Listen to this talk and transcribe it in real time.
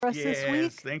us this week?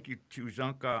 Yes, thank you,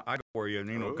 Chuzanka. I got for you.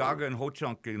 Gaga and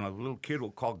Ho-Chunk, a little kid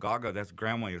will call Gaga. That's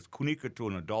grandma. It's Kunika to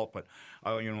an adult, but,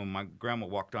 my grandma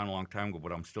walked on a long time ago,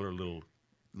 but I'm still her little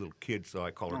kid, so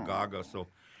I call her Gaga. So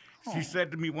she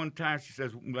said to me one time, she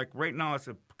says, like right now it's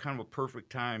a kind of a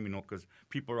perfect time, because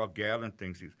people are out gathering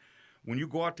things. When you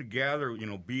go out to gather,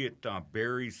 be it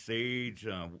berries, sage,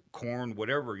 corn,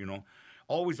 whatever,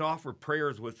 always offer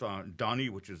prayers with Dani,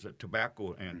 which is a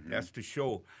tobacco, and that's to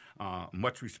show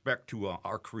much respect to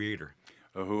our Creator.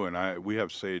 We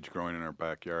have sage growing in our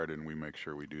backyard, and we make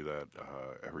sure we do that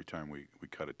every time we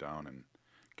cut it down and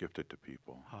gift it to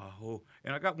people.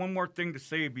 And I got one more thing to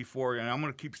say before, and I'm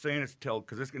going to keep saying this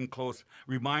because it's getting close.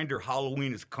 Reminder,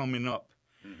 Halloween is coming up.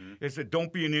 It said,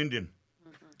 don't be an Indian.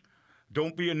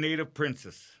 Don't be a native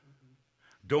princess.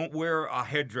 Don't wear a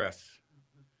headdress.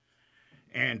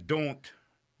 And don't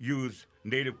use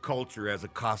native culture as a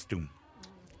costume.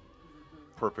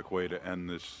 Perfect way to end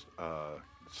this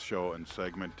show and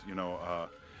segment.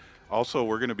 Also,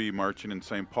 we're going to be marching in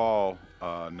St. Paul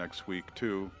next week,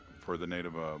 too, for the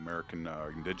Native American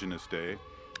Indigenous Day.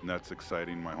 And that's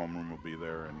exciting. My homeroom will be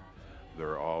there, and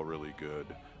they're all really good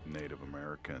Native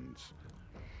Americans.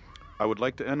 I would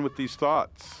like to end with these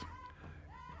thoughts.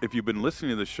 If you've been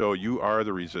listening to the show, you are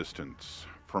the resistance.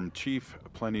 From Chief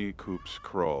Plenty Coops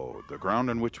Crow, the ground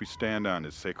on which we stand on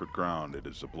is sacred ground. It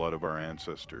is the blood of our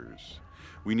ancestors.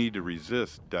 We need to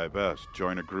resist, divest,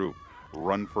 join a group,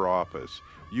 run for office.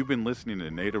 You've been listening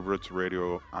to Native Roots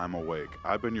Radio, I'm Awake.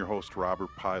 I've been your host, Robert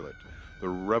Pilot. The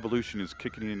revolution is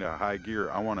kicking into high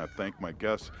gear. I want to thank my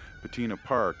guests, Bettina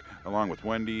Park, along with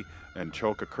Wendy and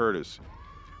Choka Curtis.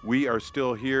 We are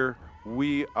still here.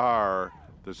 We are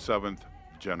the seventh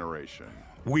generation.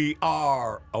 We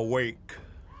are awake.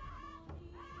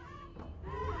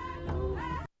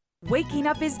 Waking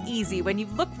up is easy when you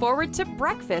look forward to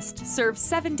breakfast, served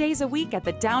 7 days a week at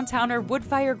the Downtowner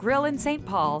Woodfire Grill in St.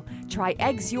 Paul. Try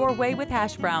eggs your way with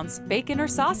hash browns, bacon, or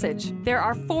sausage. There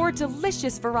are 4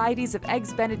 delicious varieties of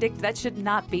Eggs Benedict that should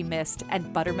not be missed,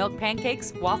 and buttermilk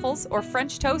pancakes, waffles, or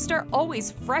French toast are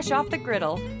always fresh off the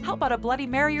griddle. How about a Bloody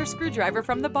Mary or screwdriver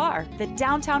from the bar? The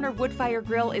Downtowner Woodfire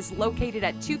Grill is located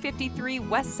at 253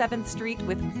 West 7th Street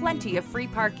with plenty of free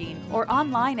parking, or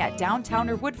online at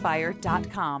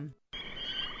downtownerwoodfire.com.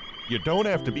 You don't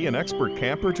have to be an expert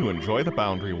camper to enjoy the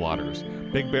Boundary Waters.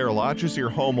 Big Bear Lodge is your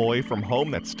home away from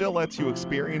home that still lets you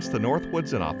experience the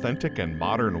Northwoods in authentic and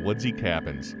modern woodsy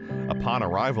cabins. Upon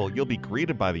arrival, you'll be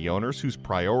greeted by the owners whose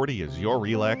priority is your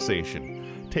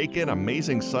relaxation. Take in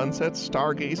amazing sunsets,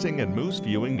 stargazing, and moose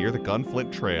viewing near the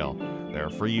Gunflint Trail. There are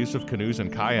free use of canoes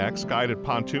and kayaks, guided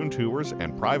pontoon tours,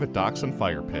 and private docks and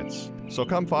fire pits. So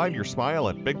come find your smile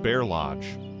at Big Bear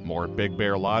Lodge. More at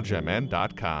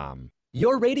BigBearLodgeMN.com.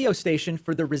 Your radio station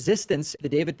for the resistance, The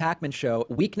David Pakman Show,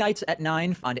 weeknights at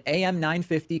 9 on AM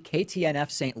 950 KTNF,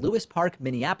 St. Louis Park,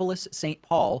 Minneapolis, St.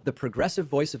 Paul, the progressive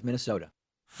voice of Minnesota.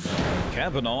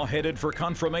 Kavanaugh headed for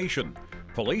confirmation.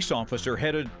 Police officer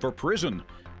headed for prison.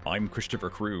 I'm Christopher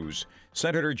Cruz.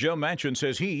 Senator Joe Manchin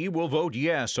says he will vote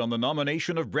yes on the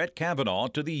nomination of Brett Kavanaugh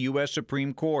to the U.S.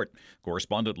 Supreme Court.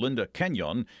 Correspondent Linda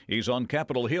Kenyon is on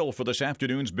Capitol Hill for this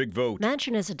afternoon's big vote.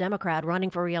 Manchin is a Democrat running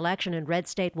for re-election in red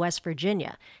state West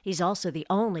Virginia. He's also the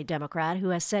only Democrat who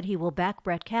has said he will back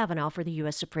Brett Kavanaugh for the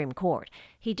U.S. Supreme Court.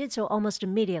 He did so almost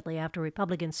immediately after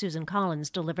Republican Susan Collins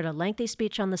delivered a lengthy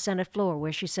speech on the Senate floor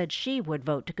where she said she would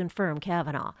vote to confirm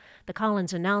Kavanaugh. The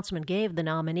Collins announcement gave the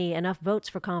nominee enough votes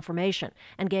for confirmation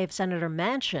and gave Senator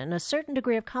Manchin a certain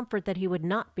degree of comfort that he would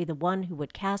not be the one who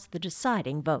would cast the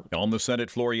deciding vote. On the Senate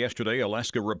floor yesterday,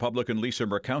 Alaska Republican Lisa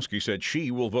Murkowski said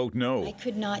she will vote no. I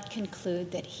could not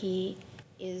conclude that he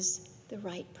is the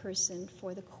right person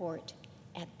for the court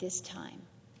at this time.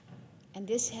 And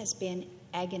this has been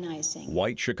agonizing.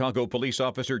 White Chicago police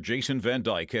officer Jason Van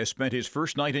Dyke has spent his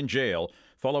first night in jail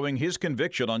following his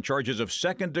conviction on charges of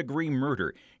second-degree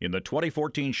murder in the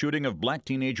 2014 shooting of black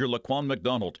teenager Laquan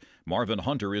McDonald. Marvin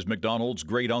Hunter is McDonald's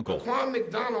great-uncle. Laquan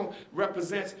McDonald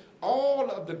represents all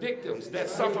of the victims that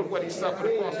suffered what he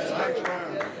suffered across the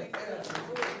country.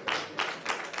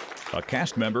 A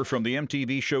cast member from the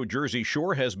MTV show Jersey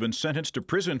Shore has been sentenced to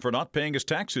prison for not paying his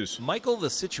taxes. Michael the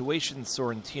Situation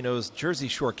Sorrentino's Jersey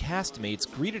Shore castmates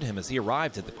greeted him as he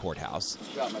arrived at the courthouse.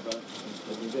 Good job, my brother.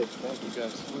 You did. Thank you,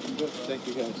 guys. Looking good. Thank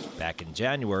you, guys. Back in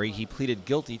January, he pleaded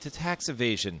guilty to tax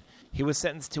evasion. He was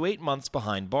sentenced to 8 months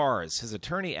behind bars. His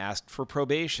attorney asked for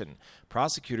probation.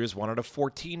 Prosecutors wanted a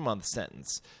 14-month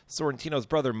sentence. Sorrentino's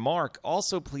brother Mark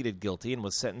also pleaded guilty and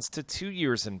was sentenced to 2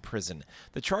 years in prison.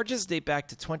 The charges date back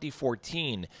to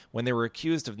 2014, when they were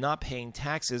accused of not paying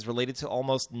taxes related to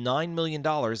almost $9 million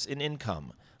in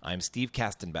income. I'm Steve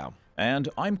Kastenbaum. And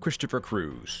I'm Christopher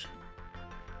Cruz.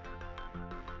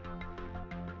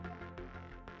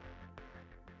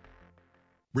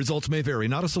 Results may vary,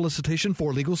 not a solicitation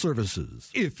for legal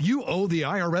services. If you owe the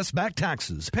IRS back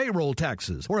taxes, payroll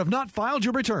taxes, or have not filed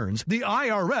your returns, the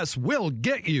IRS will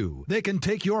get you. They can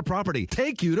take your property,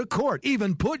 take you to court,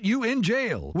 even put you in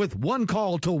jail. With one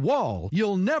call to Wall,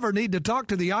 you'll never need to talk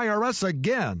to the IRS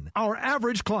again. Our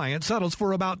average client settles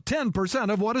for about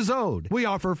 10% of what is owed. We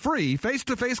offer free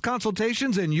face-to-face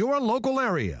consultations in your local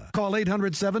area. Call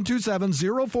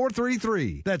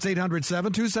 800-727-0433. That's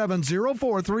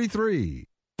 800-727-0433.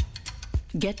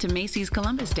 Get to Macy's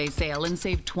Columbus Day sale and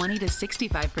save 20 to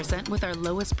 65% with our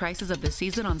lowest prices of the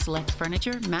season on select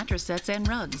furniture, mattress sets, and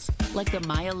rugs. Like the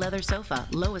Maya leather sofa,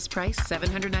 lowest price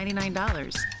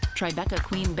 $799. Tribeca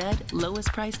queen bed,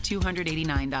 lowest price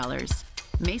 $289.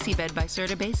 Macy Bed by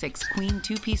Serta Basics queen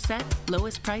 2-piece set,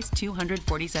 lowest price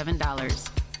 $247.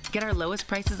 Get our lowest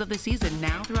prices of the season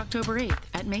now through October 8th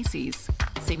at Macy's.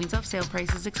 Savings off sale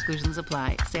prices, exclusions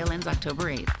apply. Sale ends October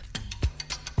 8th.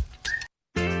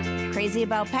 Crazy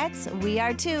about pets? We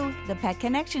are too. The Pet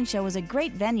Connection Show is a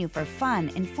great venue for fun,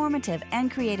 informative, and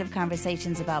creative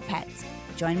conversations about pets.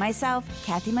 Join myself,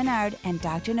 Kathy Menard, and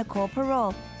Dr. Nicole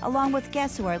Parole, along with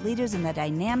guests who are leaders in the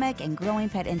dynamic and growing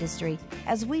pet industry,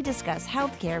 as we discuss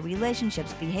healthcare,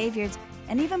 relationships, behaviors,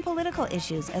 and even political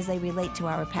issues as they relate to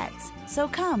our pets. So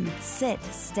come, sit,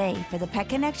 stay for the Pet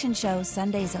Connection Show,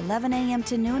 Sundays 11 a.m.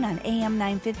 to noon on AM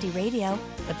 950 Radio,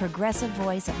 the progressive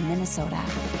voice of Minnesota.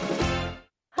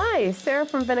 Hi, Sarah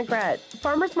from Vinaigrette.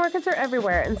 Farmers markets are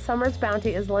everywhere and summer's bounty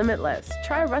is limitless.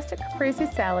 Try a rustic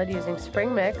caprese salad using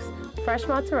spring mix, fresh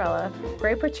mozzarella,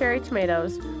 grape with cherry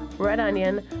tomatoes, red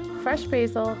onion, fresh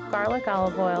basil, garlic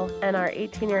olive oil, and our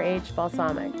 18-year aged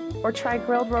balsamic. Or try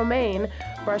grilled romaine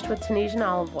brushed with Tunisian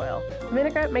olive oil.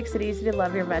 Vinaigrette makes it easy to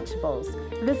love your vegetables.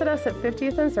 Visit us at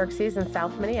 50th and Xerxes in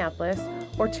South Minneapolis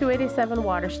or 287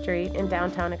 Water Street in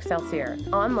downtown Excelsior.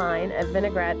 Online at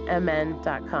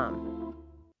vinaigrettemn.com.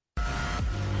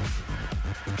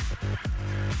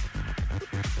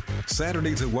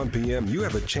 Saturdays at 1 p.m., you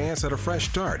have a chance at a fresh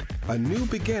start, a new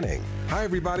beginning. Hi,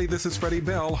 everybody. This is Freddie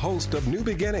Bell, host of New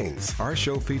Beginnings. Our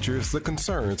show features the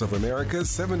concerns of America's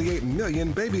 78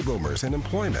 million baby boomers in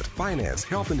employment, finance,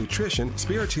 health and nutrition,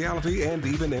 spirituality, and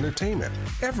even entertainment.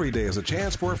 Every day is a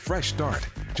chance for a fresh start.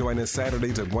 Join us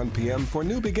Saturdays at 1 p.m. for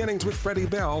New Beginnings with Freddie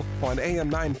Bell on AM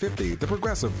 950, the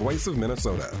progressive voice of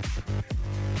Minnesota.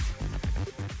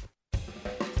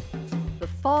 The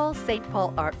Fall St.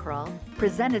 Paul Art Crawl,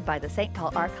 presented by the St.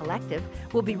 Paul Art Collective,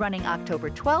 will be running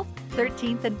October 12th,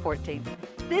 13th, and 14th.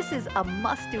 This is a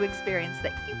must-do experience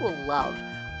that you will love.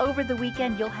 Over the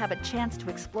weekend, you'll have a chance to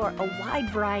explore a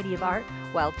wide variety of art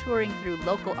while touring through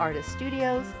local artist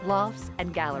studios, lofts,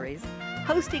 and galleries.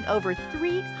 Hosting over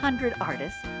 300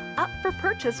 artists, up for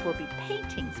purchase will be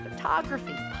paintings,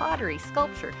 photography, pottery,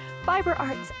 sculpture, fiber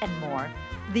arts, and more.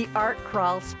 The Art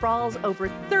Crawl sprawls over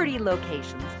 30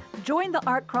 locations. Join the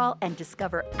Art Crawl and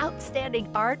discover outstanding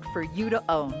art for you to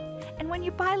own. And when you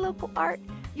buy local art,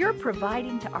 you're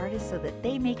providing to artists so that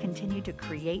they may continue to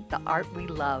create the art we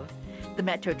love. The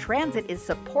Metro Transit is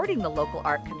supporting the local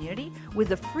art community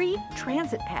with a free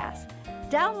transit pass.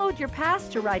 Download your pass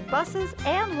to ride buses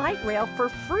and light rail for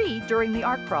free during the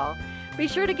Art Crawl. Be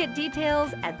sure to get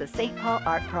details at the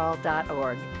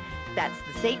stpaulartcrawl.org. That's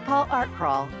the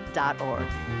stpaulartcrawl.org.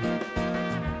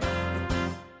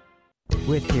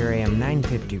 With your AM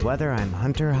 950 weather, I'm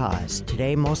Hunter Haas.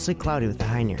 Today, mostly cloudy with a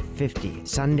high near 50.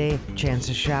 Sunday, chance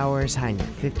of showers, high near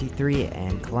 53.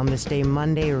 And Columbus Day,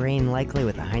 Monday, rain likely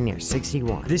with a high near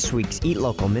 61. This week's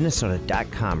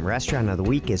EatLocalMinnesota.com restaurant of the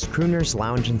week is Crooner's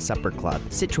Lounge and Supper Club.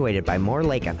 Situated by Moore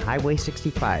Lake on Highway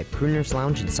 65, Crooner's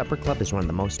Lounge and Supper Club is one of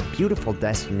the most beautiful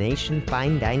destination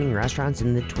fine dining restaurants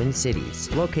in the Twin Cities.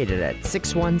 Located at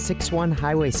 6161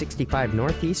 Highway 65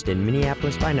 Northeast in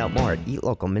Minneapolis. Find out more at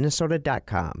EatLocalMinnesota.com.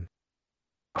 Welcome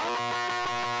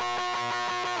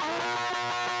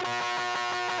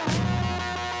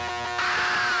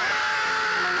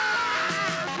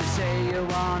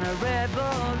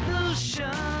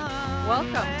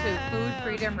to Food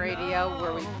Freedom Radio,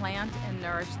 where we plant and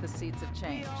nourish the seeds of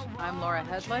change. I'm Laura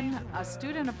Hedlund, a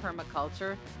student of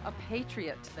permaculture, a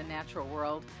patriot to the natural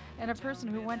world, and a person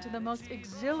who went to the most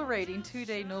exhilarating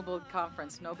two-day Nobel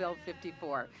Conference,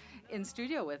 Nobel54. In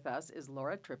studio with us is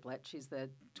Laura Triplett. She's the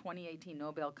 2018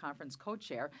 Nobel Conference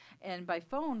co-chair. And by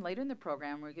phone, later in the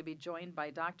program, we're going to be joined by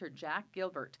Dr. Jack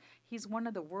Gilbert. He's one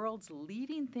of the world's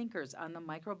leading thinkers on the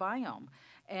microbiome.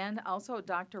 And also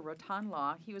Dr. Rattan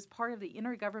Lal. He was part of the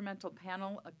Intergovernmental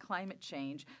Panel on Climate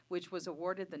Change, which was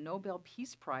awarded the Nobel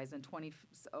Peace Prize in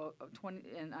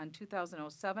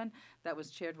 2007. That was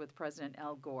chaired with President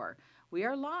Al Gore. We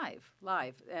are live,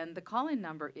 and the call-in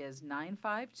number is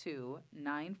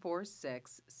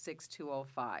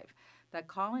 952-946-6205. That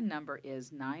call-in number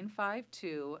is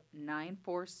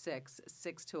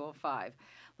 952-946-6205.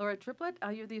 Laura Triplett,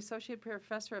 you're the Associate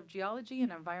Professor of Geology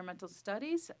and Environmental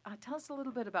Studies. Tell us a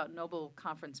little bit about Nobel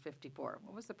Conference 54.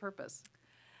 What was the purpose?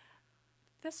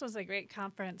 This was a great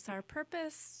conference. Our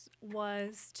purpose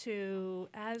was to,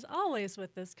 as always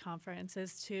with this conference,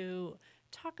 is to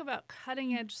talk about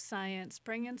cutting-edge science,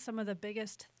 bring in some of the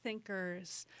biggest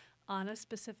thinkers on a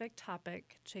specific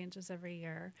topic, changes every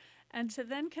year, and to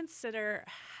then consider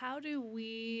how do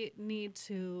we need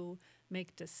to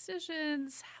make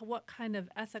decisions, what kind of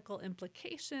ethical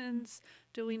implications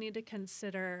do we need to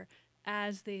consider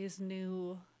as these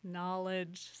new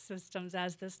knowledge systems,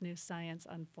 as this new science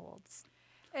unfolds.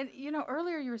 And,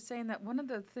 earlier you were saying that one of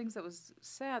the things that was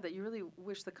sad that you really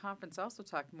wish the conference also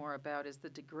talked more about is the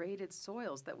degraded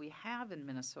soils that we have in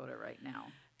Minnesota right now.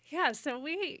 Yeah, so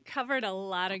we covered a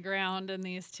lot of ground in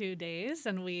these 2 days,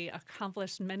 and we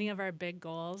accomplished many of our big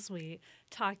goals. We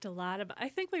talked a lot about, I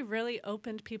think we really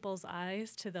opened people's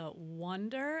eyes to the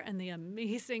wonder and the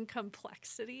amazing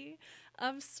complexity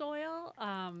of soil.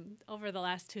 Over the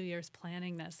last 2 years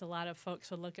planning this, a lot of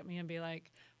folks would look at me and be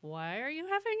like, why are you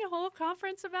having a whole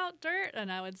conference about dirt?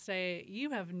 And I would say, you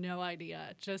have no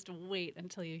idea. Just wait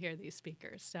until you hear these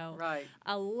speakers. So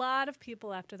a lot of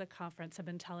people after the conference have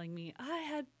been telling me,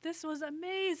 this was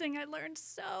amazing. I learned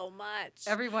so much.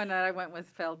 Everyone that I went with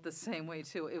felt the same way,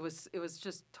 too. It was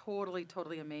just totally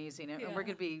amazing. And we're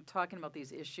going to be talking about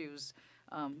these issues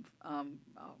I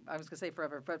was going to say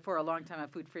forever, but for a long time on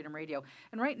Food Freedom Radio.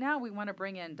 And right now we want to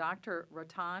bring in Dr.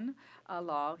 Rattan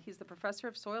Lal. He's the professor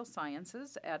of soil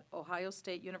sciences at Ohio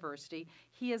State University.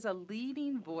 He is a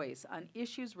leading voice on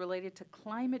issues related to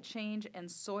climate change and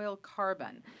soil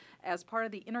carbon. As part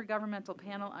of the Intergovernmental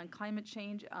Panel on Climate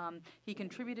Change, he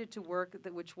contributed to work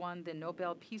which won the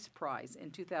Nobel Peace Prize in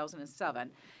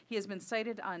 2007. He has been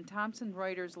cited on Thomson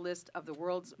Reuters' list of the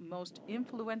world's most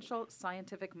influential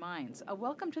scientific minds.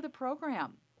 Welcome to the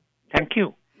program. Thank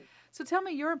you. So tell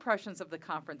me your impressions of the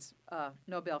conference,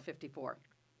 Nobel 54.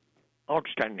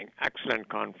 Outstanding. Excellent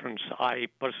conference. I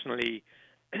personally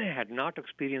had not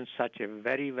experienced such a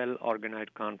very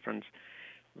well-organized conference,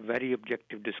 very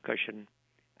objective discussion.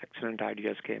 Excellent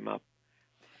ideas came up.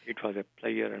 It was a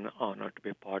pleasure and honor to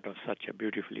be part of such a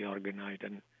beautifully organized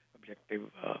and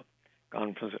objective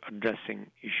conference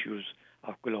addressing issues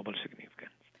of global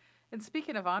significance. And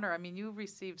speaking of honor, you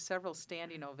received several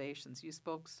standing ovations. You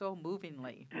spoke so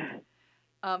movingly.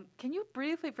 Can you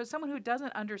briefly, for someone who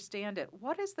doesn't understand it,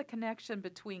 what is the connection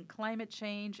between climate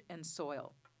change and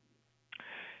soil?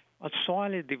 Well,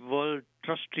 soil is the world's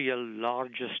terrestrial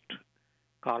largest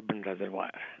carbon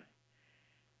reservoir.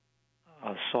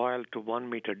 Soil to 1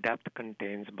 meter depth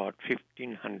contains about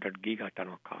 1,500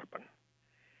 gigaton of carbon.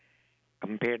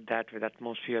 Compare that with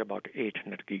atmosphere, about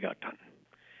 800 gigaton.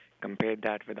 Compare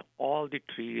that with all the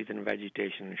trees and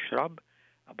vegetation and shrub,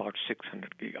 about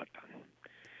 600 gigaton.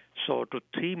 So to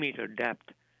 3 meter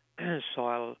depth,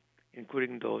 soil,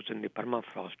 including those in the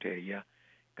permafrost area,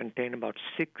 contain about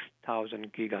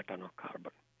 6,000 gigaton of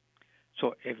carbon.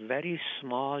 So a very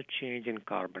small change in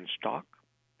carbon stock,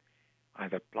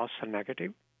 either plus or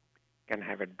negative, can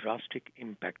have a drastic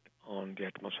impact on the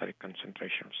atmospheric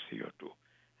concentration of CO2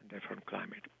 and therefore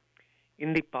climate.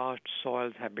 In the past,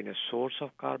 soils have been a source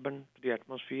of carbon to the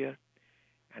atmosphere,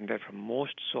 and therefore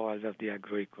most soils of the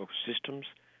agroecosystems,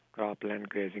 cropland,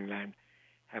 grazing land,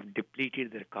 have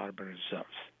depleted their carbon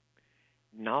reserves.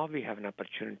 Now we have an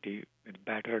opportunity with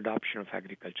better adoption of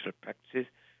agricultural practices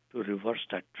to reverse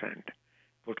that trend,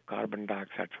 put carbon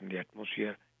dioxide from the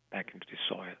atmosphere back into the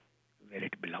soil where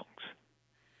it belongs.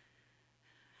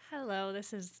 Hello,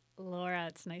 this is Laura.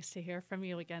 It's nice to hear from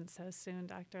you again so soon,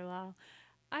 Dr. Lal.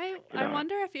 I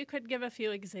wonder if you could give a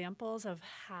few examples of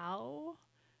how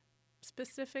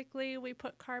specifically we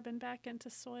put carbon back into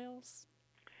soils.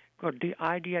 Good. The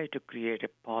idea is to create a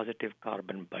positive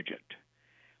carbon budget.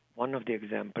 One of the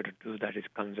examples to do that is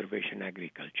conservation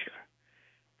agriculture.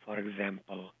 For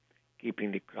example,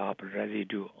 keeping the crop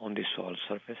residue on the soil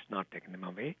surface, not taking them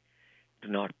away, do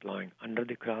not plowing under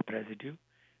the crop residue,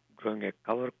 growing a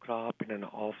cover crop in an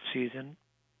off-season,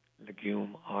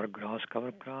 legume or grass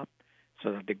cover crop,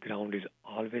 so that the ground is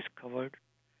always covered,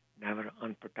 never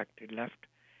unprotected left.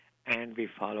 And we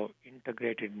follow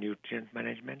integrated nutrient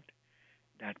management.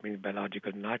 That means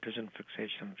biological nitrogen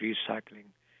fixation, recycling,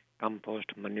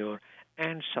 compost, manure,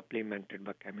 and supplemented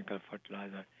by chemical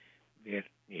fertilizer where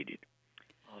needed.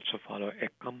 Also follow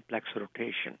a complex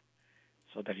rotation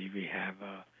so that we have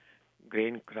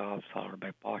grain crops followed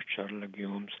by pasture,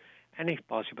 legumes, and if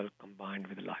possible combined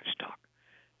with livestock.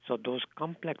 So those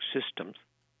complex systems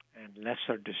and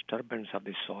lesser disturbance of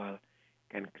the soil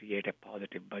can create a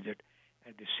positive budget,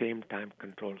 at the same time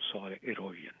control soil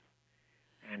erosion.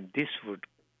 And this would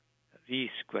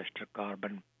re-sequester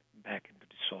carbon back into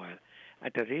the soil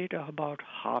at a rate of about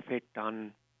half a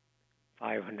ton,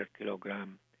 500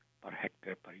 kilogram per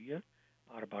hectare per year,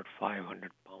 or about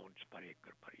 500 pounds per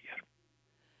acre per year.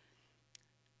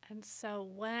 And so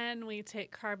when we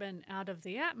take carbon out of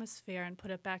the atmosphere and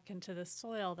put it back into the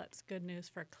soil, that's good news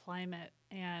for climate.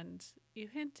 And you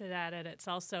hinted at it, it's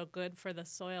also good for the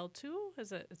soil too?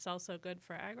 It's also good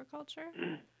for agriculture?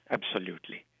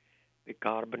 Absolutely. The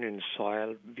carbon in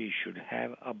soil, we should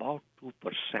have about 2%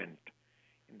 in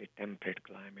the temperate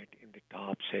climate, in the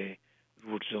top, say,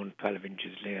 root zone 12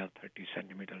 inches layer, 30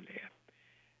 centimeter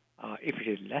layer. If it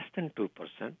is less than 2%,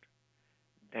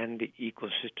 then the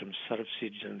ecosystem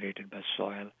services generated by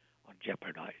soil are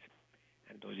jeopardized.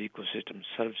 And those ecosystem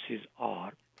services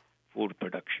are food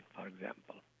production, for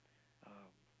example,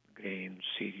 grains,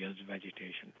 cereals,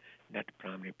 vegetation, net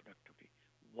primary productivity,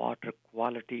 water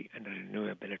quality and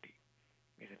renewability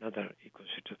is another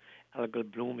ecosystem.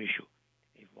 Algal bloom issue.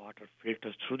 If water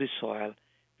filters through the soil,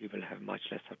 we will have much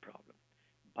lesser problem.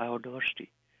 Biodiversity,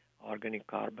 organic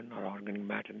carbon or organic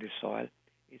matter in the soil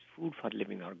is food for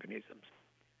living organisms.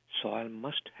 Soil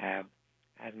must have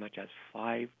as much as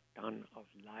 5 tons of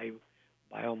live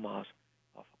biomass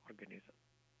of organisms.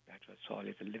 That's why soil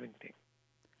is a living thing.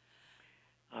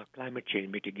 Climate change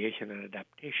mitigation and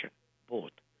adaptation,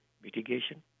 both.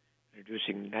 Mitigation,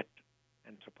 reducing net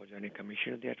anthropogenic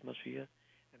emission of the atmosphere,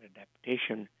 and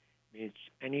adaptation means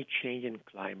any change in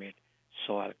climate,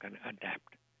 soil can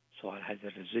adapt. Soil has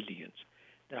a resilience.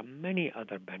 There are many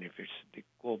other benefits, the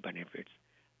co-benefits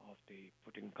of the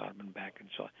putting carbon back in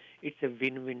soil. It's a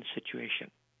win-win situation.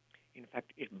 In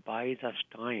fact, it buys us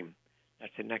time,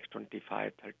 that's the next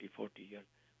 25, 30, 40 years,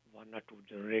 1 or 2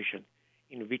 generations,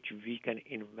 in which we can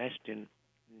invest in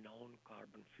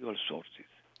non-carbon fuel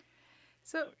sources.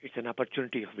 So it's an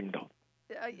opportunity window.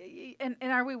 And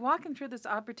are we walking through this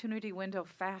opportunity window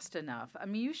fast enough? I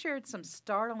mean, you shared some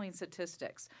startling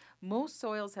statistics. Most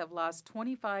soils have lost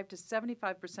 25 to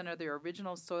 75% of their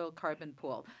original soil carbon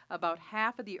pool. About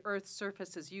half of the Earth's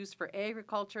surface is used for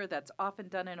agriculture. That's often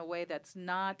done in a way that's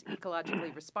not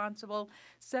ecologically responsible.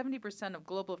 70% of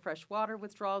global fresh water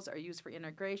withdrawals are used for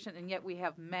irrigation, and yet we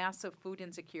have massive food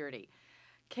insecurity.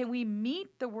 Can we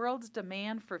meet the world's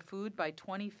demand for food by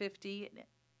 2050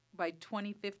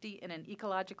 in an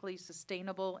ecologically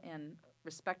sustainable and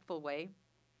respectful way?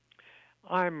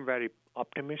 I'm very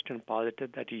optimistic and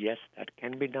positive that yes, that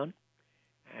can be done,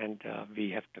 and we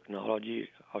have technology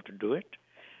how to do it.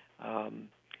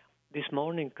 This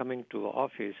morning coming to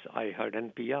office, I heard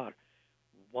NPR,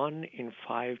 1 in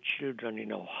 5 children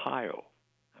in Ohio,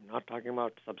 I'm not talking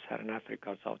about sub-Saharan Africa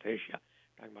or South Asia,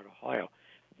 I'm talking about Ohio,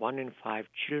 1 in 5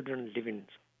 children live in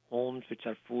homes which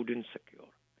are food insecure.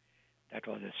 That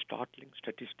was a startling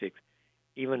statistic,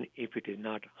 even if it is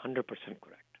not 100%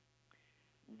 correct.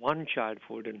 1 child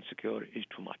food insecure is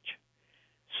too much.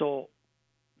 So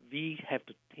we have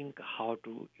to think how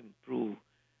to improve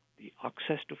the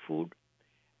access to food.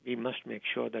 We must make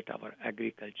sure that our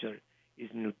agriculture is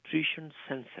nutrition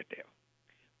sensitive.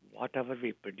 Whatever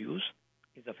we produce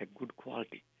is of a good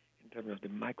quality in terms of the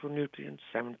micronutrients,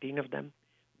 17 of them,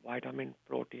 vitamin,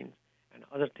 proteins, and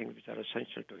other things which are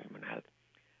essential to human health.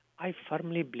 I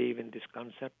firmly believe in this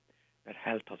concept that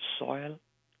health of soil,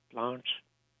 plants,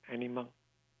 animal,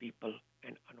 people,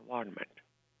 and environment,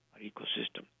 our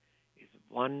ecosystem, is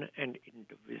one and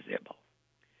indivisible.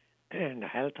 And the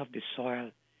health of the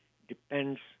soil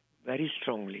depends very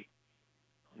strongly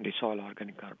on the soil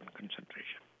organic carbon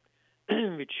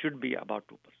concentration, which should be about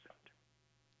 2%.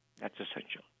 That's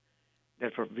essential.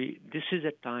 Therefore, this is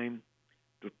a time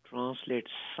to translate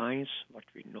science, what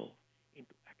we know,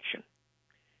 into action.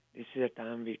 This is a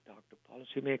time we talk to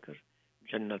policymakers,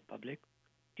 general public,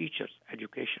 teachers,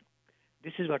 education.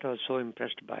 This is what I was so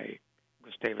impressed by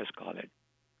Gustavus College.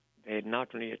 They not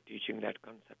only are teaching that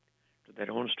concept to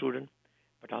their own students,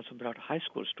 but also brought high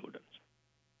school students.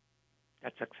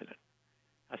 That's excellent.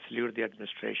 I salute the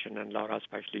administration and Laura,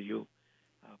 especially you,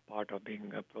 part of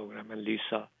being a program, and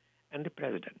Lisa and the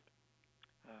president,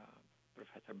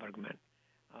 Professor Bergman,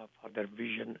 for their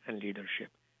vision and leadership.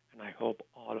 And I hope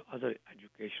all other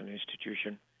educational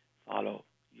institutions follow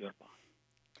your path.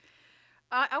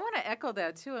 I want to echo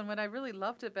that, too. And what I really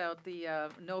loved about the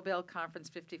Nobel Conference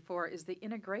 54 is the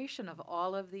integration of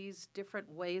all of these different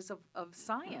ways of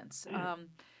science.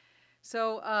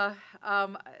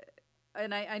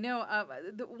 And I know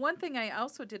the one thing I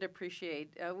also did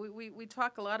appreciate, we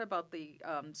talk a lot about the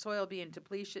soil being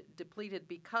depleted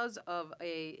because of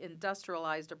a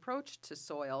industrialized approach to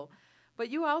soil, but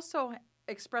you also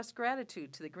expressed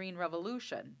gratitude to the Green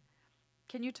Revolution.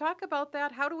 Can you talk about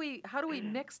that? How do we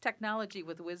mix technology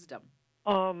with wisdom?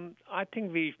 I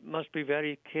think we must be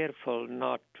very careful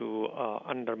not to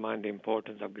undermine the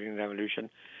importance of Green Revolution.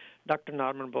 Dr.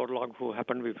 Norman Borlaug, who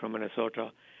happened to be from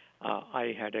Minnesota,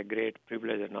 I had a great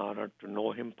privilege and honor to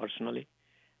know him personally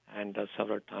and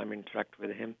several times interact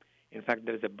with him. In fact,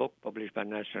 there is a book published by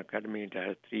National Academy. It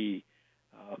has 3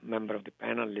 members of the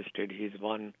panel listed. He's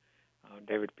one,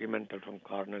 David Pimentel from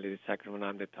Cornell is the second one,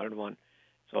 I'm the third one.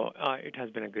 So it has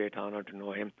been a great honor to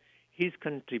know him. His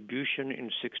contribution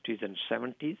in 60s and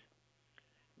 70s,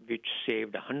 which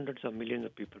saved hundreds of millions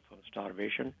of people from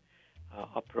starvation,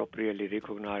 appropriately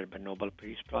recognized by Nobel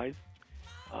Peace Prize,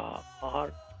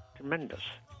 are tremendous.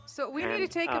 So we need to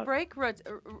take a break,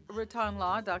 Rattan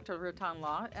Lal, Dr. Rattan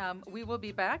Lal. We will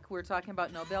be back. We're talking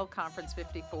about Nobel Conference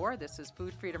 54. This is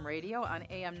Food Freedom Radio on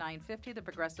AM 950, The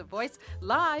Progressive Voice,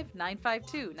 live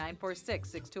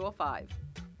 952-946-6205.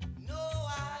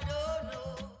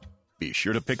 Be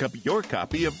sure to pick up your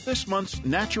copy of this month's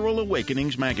Natural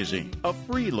Awakenings magazine, a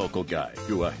free local guide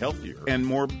to a healthier and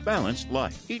more balanced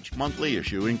life. Each monthly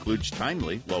issue includes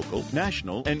timely, local,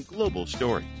 national, and global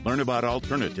stories. Learn about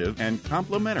alternative and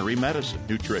complementary medicine,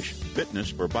 nutrition, fitness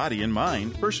for body and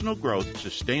mind, personal growth,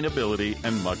 sustainability,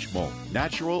 and much more.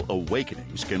 Natural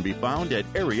Awakenings can be found at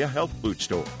area health food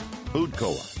stores, food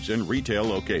co-ops, and retail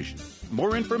locations.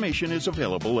 More information is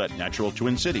available at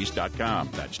naturaltwincities.com.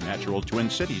 That's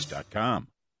naturaltwincities.com.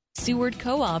 Seward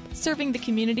Co-op, serving the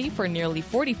community for nearly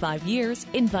 45 years,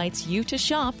 invites you to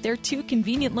shop their 2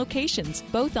 convenient locations,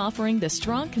 both offering the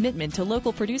strong commitment to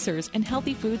local producers and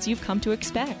healthy foods you've come to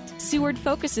expect. Seward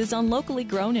focuses on locally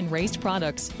grown and raised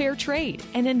products, fair trade,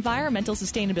 and environmental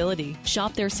sustainability.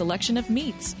 Shop their selection of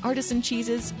meats, artisan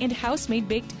cheeses, and house-made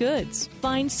baked goods.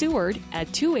 Find Seward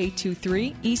at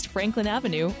 2823 East Franklin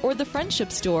Avenue or the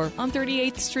Friendship Store on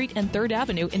 38th Street and 3rd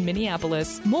Avenue in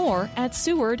Minneapolis. More at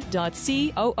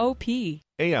seward.coop.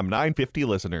 AM 950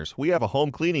 listeners, we have a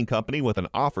home cleaning company with an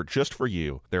offer just for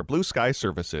you. They're Blue Sky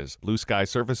Services. Blue Sky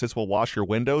Services will wash your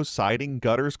windows, siding,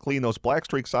 gutters, clean those black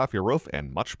streaks off your roof,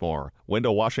 and much more.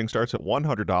 Window washing starts at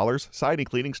 $100. Siding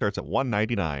cleaning starts at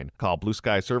 $199. Call Blue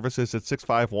Sky Services at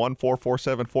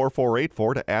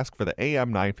 651-447-4484 to ask for the AM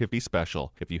 950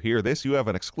 special. If you hear this, you have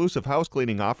an exclusive house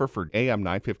cleaning offer for AM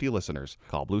 950 listeners.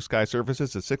 Call Blue Sky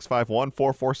Services at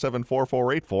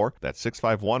 651-447-4484. That's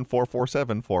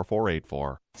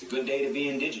 651-447-4484. It's a good day to be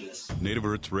indigenous. Native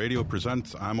Roots Radio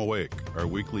presents I'm Awake. Our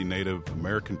weekly Native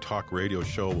American talk radio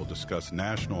show will discuss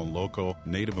national and local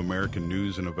Native American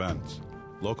news and events.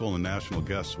 Local and national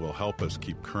guests will help us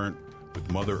keep current with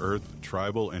Mother Earth,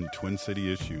 tribal, and Twin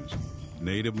City issues.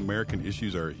 Native American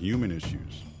issues are human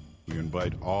issues. We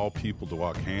invite all people to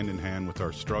walk hand in hand with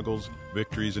our struggles,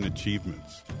 victories, and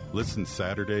achievements. Listen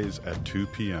Saturdays at 2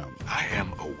 p.m. I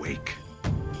am awake.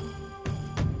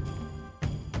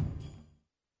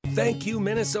 Thank you,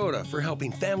 Minnesota, for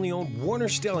helping family-owned Warner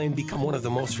Stellian become one of the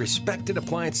most respected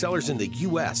appliance sellers in the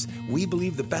U.S. We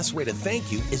believe the best way to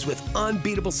thank you is with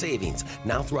unbeatable savings.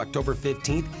 Now through October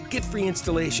 15th, get free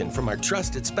installation from our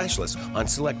trusted specialists on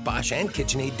select Bosch and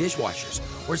KitchenAid dishwashers,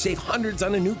 or save hundreds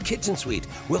on a new kitchen suite.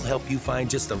 We'll help you find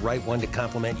just the right one to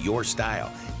complement your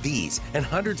style. These and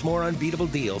hundreds more unbeatable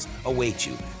deals await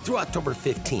you through October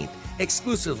 15th,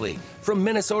 exclusively from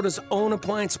Minnesota's own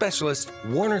appliance specialist,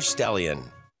 Warner Stellian.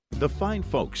 The fine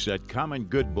folks at Common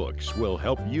Good Books will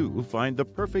help you find the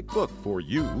perfect book for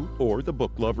you or the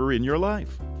book lover in your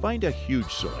life. Find a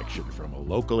huge selection from a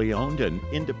locally owned and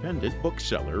independent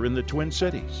bookseller in the Twin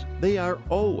Cities. They are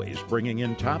always bringing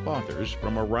in top authors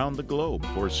from around the globe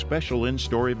for special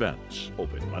in-store events.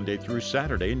 Open Monday through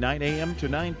Saturday, 9 a.m. to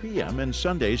 9 p.m. and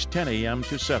Sundays, 10 a.m.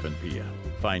 to 7 p.m.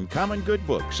 Find Common Good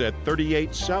Books at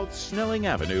 38 South Snelling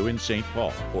Avenue in St.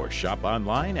 Paul or shop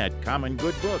online at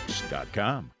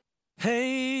commongoodbooks.com.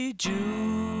 Hey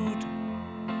Jude,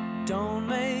 don't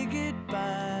make it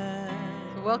bad.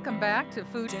 Welcome back to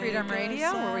Food Freedom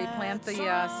Radio, where we plant the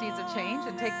seeds of change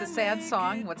and take the sad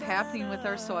song, what's happening with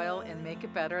our soil, and make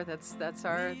it better. That's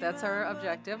our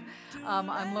objective.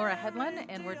 I'm Laura Headland,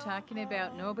 and we're talking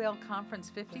about Nobel Conference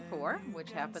 54,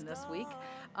 which happened this week.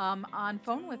 On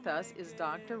phone with us is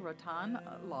Dr. Rattan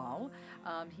Lal.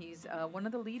 He's one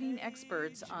of the leading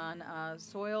experts on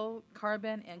soil,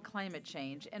 carbon, and climate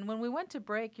change. And when we went to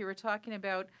break, you were talking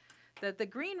about that the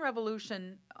Green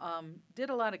Revolution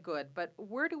did a lot of good, but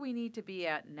where do we need to be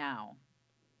at now?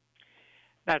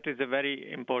 That is a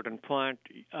very important point.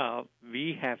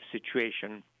 We have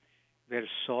situation where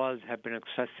soils have been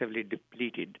excessively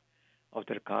depleted of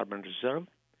their carbon reserve.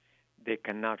 They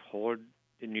cannot hold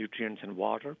the nutrients and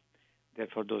water.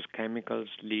 Therefore, those chemicals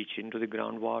leach into the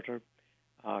groundwater,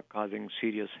 causing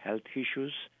serious health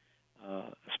issues,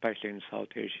 especially in South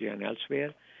Asia and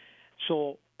elsewhere.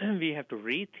 So we have to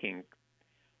rethink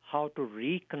how to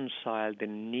reconcile the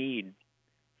need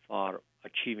for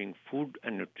achieving food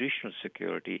and nutritional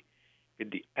security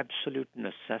with the absolute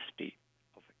necessity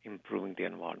of improving the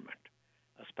environment,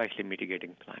 especially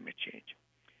mitigating climate change.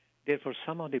 Therefore,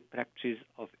 some of the practices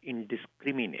of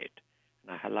indiscriminate,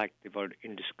 and I highlight the word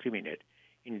indiscriminate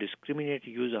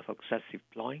use of excessive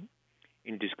plowing,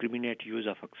 indiscriminate use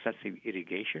of excessive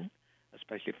irrigation,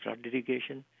 especially flood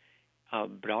irrigation,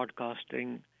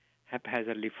 broadcasting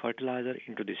haphazardly fertilizer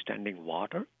into the standing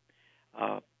water,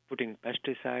 putting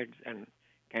pesticides and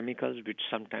chemicals which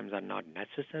sometimes are not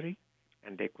necessary,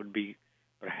 and they could be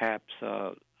perhaps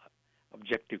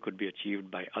objective could be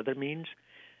achieved by other means.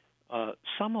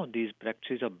 Some of these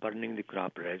practices of burning the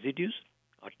crop residues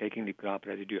or taking the crop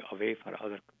residue away for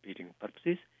other competing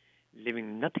purposes,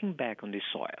 leaving nothing back on the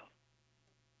soil.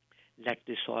 Let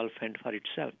the soil fend for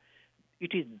itself.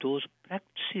 It is those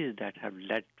practices that have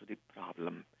led to the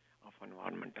problem of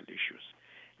environmental issues,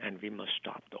 and we must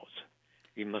stop those.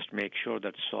 We must make sure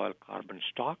that soil carbon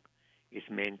stock is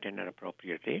maintained at an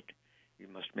appropriate rate. We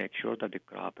must make sure that the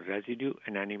crop residue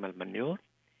and animal manure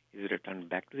is returned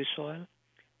back to the soil.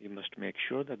 We must make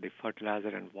sure that the fertilizer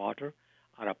and water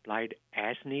are applied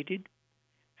as needed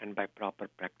and by proper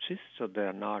practices so they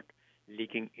are not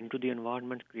leaking into the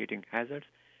environment, creating hazards.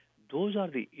 Those are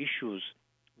the issues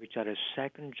which are a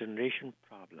second-generation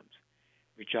problems,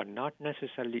 which are not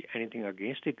necessarily anything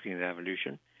against the Green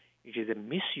Revolution. It is a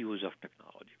misuse of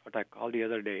technology, what I call the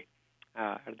other day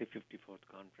at the 54th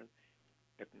conference,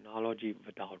 technology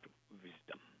without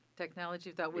wisdom.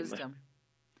 Technology without wisdom.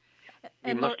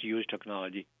 We must use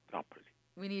technology properly.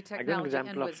 We need technology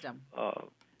and wisdom.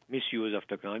 Misuse of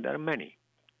technology, there are many,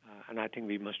 and I think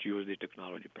we must use the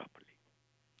technology properly.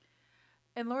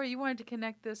 And Laura, you wanted to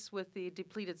connect this with the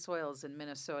depleted soils in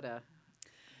Minnesota.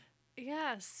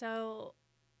 Yeah, so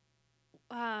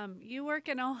you work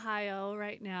in Ohio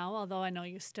right now, although I know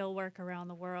you still work around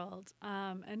the world.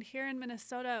 And here in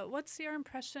Minnesota, what's your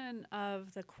impression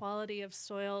of the quality of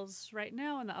soils right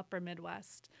now in the upper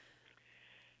Midwest?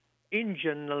 In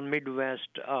general,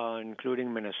 Midwest,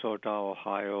 including Minnesota,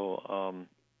 Ohio,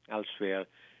 elsewhere,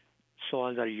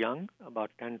 soils are young,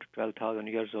 about 10 to 12,000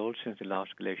 years old since the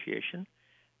last glaciation.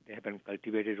 They have been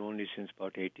cultivated only since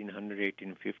about 1800,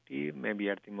 1850, maybe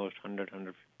at the most 100,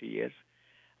 150 years.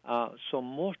 So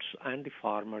most and the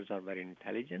farmers are very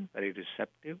intelligent, very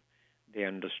receptive. They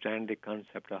understand the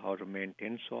concept of how to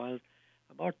maintain soils.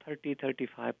 About 30,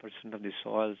 35% of the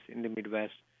soils in the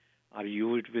Midwest are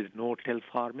used with no-till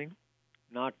farming.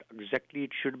 Not exactly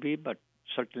it should be, but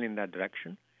certainly in that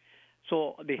direction.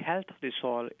 So the health of the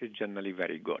soil is generally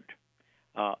very good.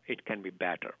 It can be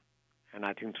better. And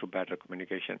I think through better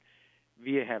communication,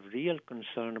 we have real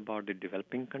concern about the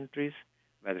developing countries,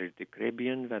 whether it's the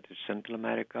Caribbean, whether it's Central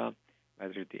America,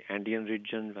 whether it's the Andean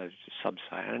region, whether it's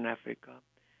Sub-Saharan Africa,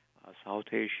 South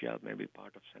Asia, maybe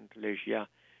part of Central Asia,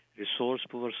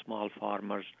 resource-poor small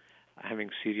farmers having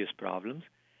serious problems.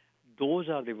 Those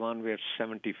are the ones where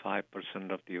 75%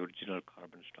 of the original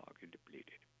carbon stock is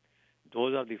depleted.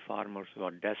 Those are the farmers who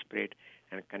are desperate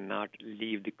and cannot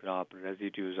leave the crop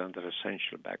residues and their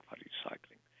essential back for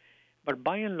recycling. But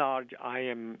by and large, I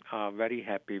am very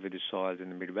happy with the soils in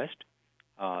the Midwest.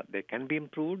 They can be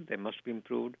improved. They must be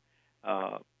improved.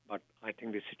 But I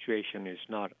think the situation is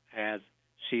not as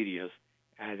serious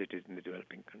as it is in the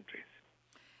developing countries.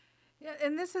 Yeah,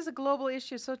 and this is a global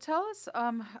issue. So tell us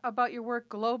about your work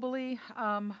globally.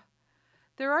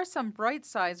 There are some bright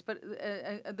sides, but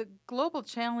the global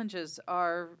challenges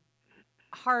are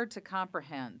hard to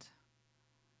comprehend.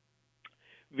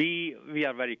 We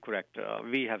are very correct.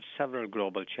 We have several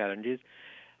global challenges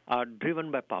driven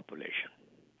by population.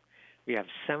 We have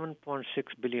 7.6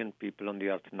 billion people on the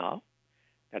earth now.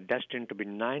 They're destined to be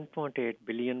 9.8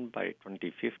 billion by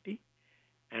 2050.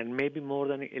 and maybe more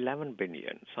than 11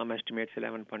 billion. Some estimates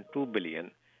 11.2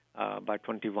 billion by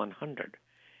 2100.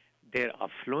 Their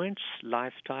affluence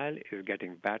lifestyle is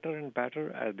getting better and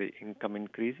better as the income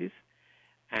increases,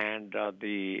 and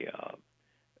the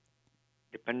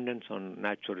dependence on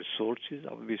natural resources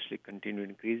obviously continue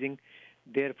increasing.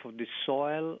 Therefore, the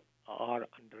soil are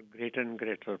under greater and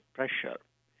greater pressure.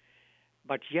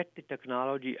 But yet the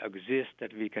technology exists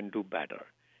that we can do better.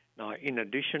 Now, in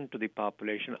addition to the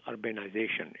population,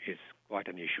 urbanization is quite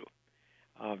an issue.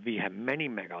 We have many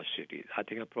mega cities, I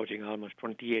think approaching almost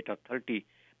 28 or 30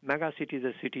 mega cities,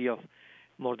 a city of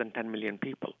more than 10 million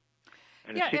people.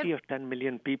 And a city of 10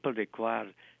 million people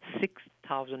requires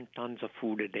 6,000 tons of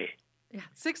food a day. Yeah,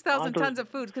 6,000 tons of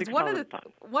food. Because one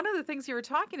of the things you were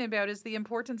talking about is the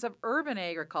importance of urban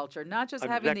agriculture, not just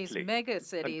having these mega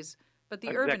cities, but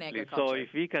the urban agriculture. So if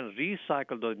we can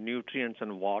recycle those nutrients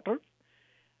and water,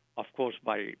 of course,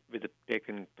 with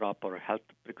taking proper health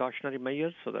precautionary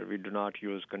measures so that we do not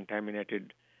use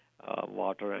contaminated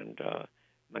water and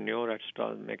manure,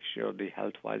 etc., make sure the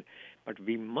health-wise. But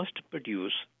we must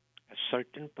produce a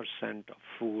certain percent of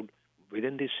food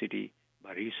within the city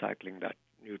by recycling that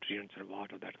nutrients and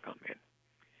water that come in.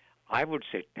 I would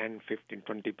say 10, 15,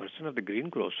 20% of the green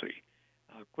grocery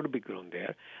could be grown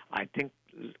there. I think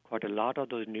quite a lot of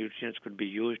those nutrients could be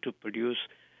used to produce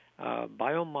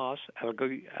biomass,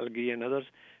 algae and others,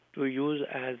 to use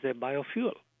as a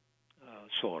biofuel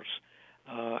source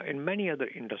and many other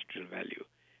industrial value.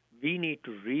 We need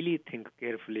to really think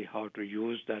carefully how to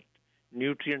use that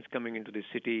nutrients coming into the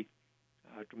city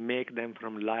to make them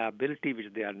from liability,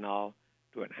 which they are now,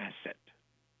 to an asset.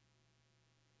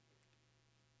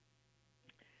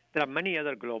 There are many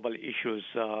other global issues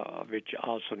which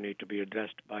also need to be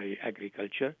addressed by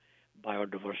agriculture.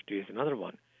 Biodiversity is another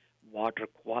one. Water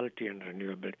quality and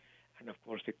renewability, and of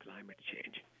course the climate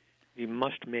change. We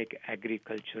must make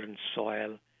agriculture and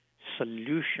soil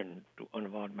solution to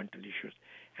environmental issues,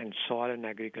 and soil and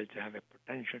agriculture have a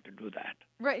potential to do that.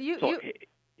 Right.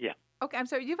 Yeah. Okay, I'm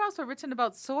sorry. You've also written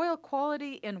about soil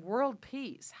quality and world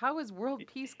peace. How is world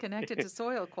peace connected to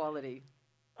soil quality?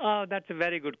 That's a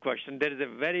very good question. There is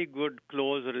a very good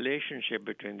close relationship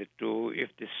between the two. If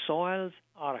the soils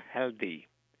are healthy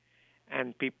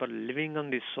and people living on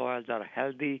the soils are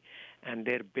healthy and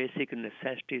their basic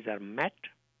necessities are met,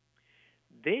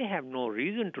 they have no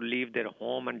reason to leave their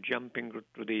home and jump into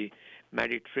the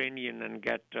Mediterranean and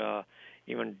get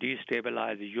even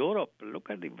destabilize Europe. Look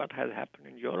at what has happened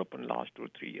in Europe in the last 2 or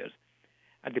 3 years.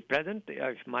 At the present,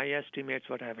 if my estimates,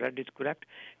 what I've read is correct,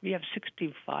 we have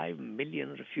 65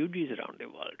 million refugees around the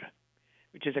world,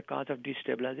 which is a cause of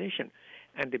destabilization.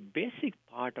 And the basic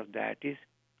part of that is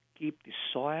keep the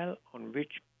soil on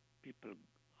which people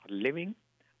are living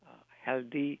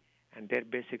healthy and their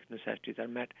basic necessities are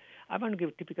met. I want to give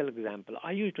a typical example.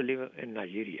 I used to live in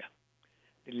Nigeria.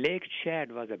 The Lake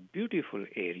Chad was a beautiful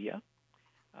area,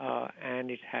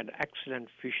 and it had excellent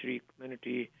fishery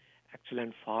community,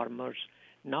 excellent farmers.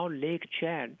 Now Lake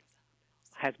Chad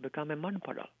has become a mud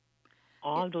puddle.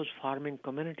 All those farming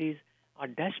communities are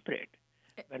desperate.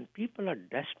 When people are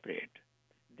desperate,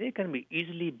 they can be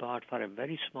easily bought for a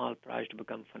very small price to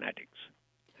become fanatics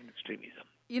and extremism.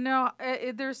 You know,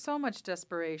 there's so much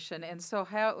desperation, and so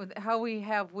how we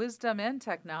have wisdom and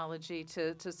technology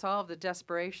to solve the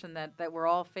desperation that we're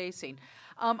all facing.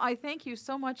 I thank you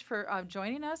so much for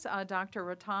joining us, Dr.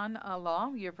 Rattan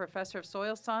Lal. You're professor of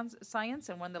soil science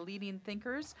and one of the leading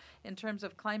thinkers in terms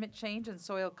of climate change and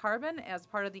soil carbon. As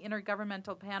part of the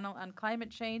Intergovernmental Panel on Climate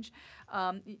Change,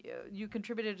 you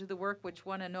contributed to the work which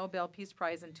won a Nobel Peace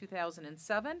Prize in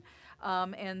 2007.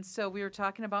 And so we were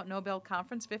talking about Nobel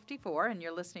Conference 54, and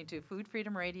you're listening to Food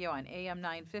Freedom Radio on AM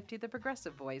 950, the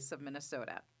progressive voice of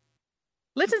Minnesota.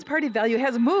 Litton's Party Value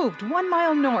has moved 1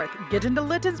 mile north. Get into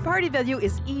Litton's Party Value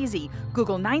is easy.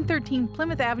 Google 913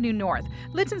 Plymouth Avenue North.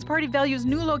 Litton's Party Value's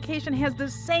new location has the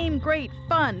same great,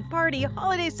 fun, party,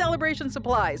 holiday celebration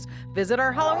supplies. Visit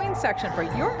our Halloween section for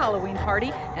your Halloween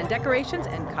party and decorations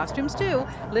and costumes too.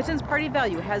 Litton's Party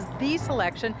Value has the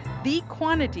selection, the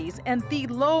quantities, and the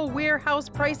low warehouse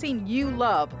pricing you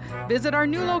love. Visit our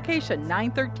new location,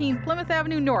 913 Plymouth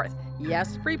Avenue North.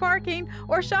 Yes, free parking,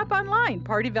 or shop online,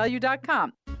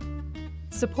 partyvalue.com.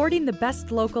 Supporting the best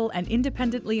local and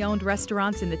independently owned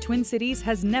restaurants in the Twin Cities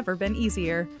has never been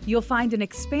easier. You'll find an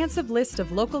expansive list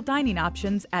of local dining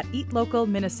options at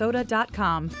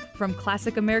eatlocalminnesota.com, from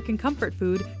classic American comfort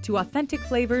food to authentic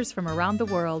flavors from around the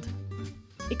world.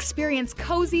 Experience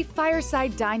cozy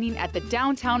fireside dining at the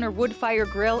Downtowner Woodfire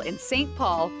Grill in St.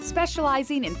 Paul,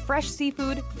 specializing in fresh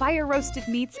seafood, fire-roasted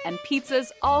meats, and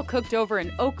pizzas, all cooked over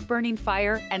an oak-burning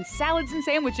fire, and salads and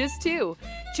sandwiches, too.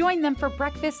 Join them for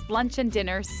breakfast, lunch, and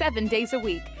dinner 7 days a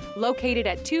week. Located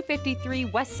at 253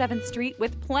 West 7th Street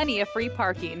with plenty of free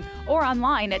parking, or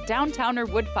online at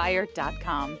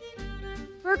downtownerwoodfire.com.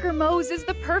 Burger Mo's is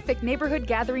the perfect neighborhood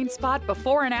gathering spot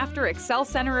before and after Excel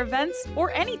Center events or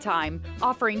anytime,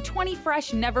 offering 20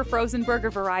 fresh, never frozen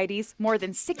burger varieties, more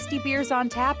than 60 beers on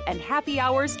tap, and happy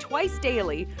hours twice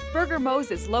daily. Burger Mo's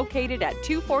is located at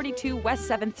 242 West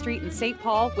 7th Street in St.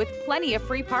 Paul with plenty of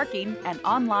free parking and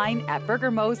online at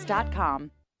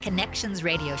burgermos.com. Connections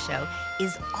Radio Show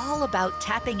is all about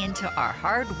tapping into our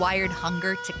hardwired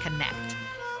hunger to connect.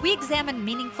 We examine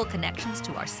meaningful connections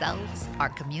to ourselves, our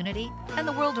community, and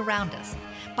the world around us.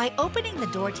 By opening the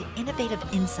door to innovative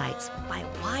insights by a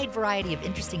wide variety of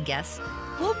interesting guests,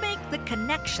 we'll make the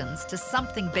connections to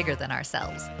something bigger than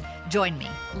ourselves. Join me,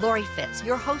 Lori Fitz,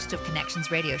 your host of Connections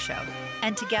Radio Show,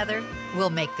 and together we'll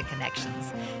make the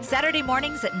connections. Saturday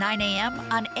mornings at 9 a.m.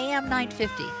 on AM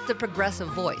 950, the progressive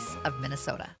voice of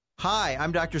Minnesota. Hi,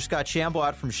 I'm Dr. Scott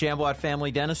Shamblat from Shamblat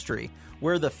Family Dentistry.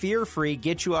 We're the fear-free,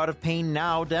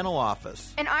 get-you-out-of-pain-now dental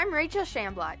office. And I'm Rachel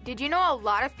Shamblat. Did you know a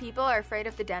lot of people are afraid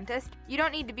of the dentist? You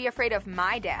don't need to be afraid of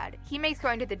my dad. He makes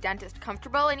going to the dentist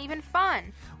comfortable and even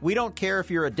fun. We don't care if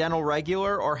you're a dental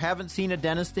regular or haven't seen a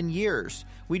dentist in years.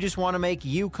 We just want to make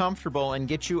you comfortable and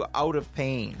get you out of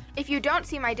pain. If you don't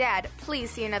see my dad, please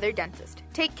see another dentist.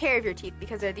 Take care of your teeth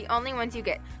because they're the only ones you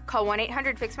get. Call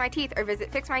 1-800-FIX-MY-TEETH or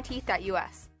visit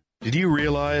fixmyteeth.us. Did you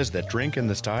realize that Drink in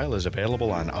the Style is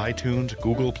available on iTunes,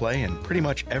 Google Play, and pretty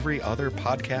much every other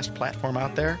podcast platform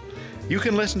out there? You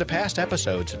can listen to past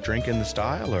episodes of Drink in the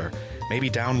Style, or maybe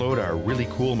download our really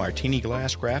cool martini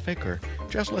glass graphic, or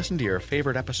just listen to your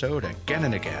favorite episode again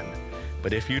and again.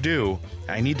 But if you do,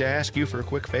 I need to ask you for a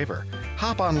quick favor.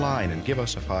 Hop online and give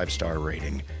us a 5-star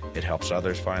rating. It helps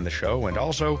others find the show and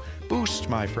also boosts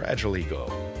my fragile ego.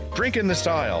 Drink in the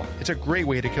Style. It's a great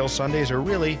way to kill Sundays, or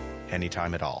really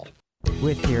anytime at all.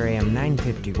 With your AM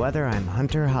 950 weather, I'm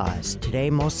Hunter Haas. Today,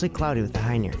 mostly cloudy with a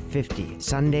high near 50.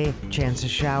 Sunday, chance of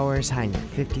showers, high near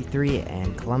 53.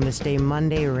 And Columbus Day,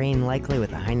 Monday, rain likely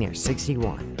with a high near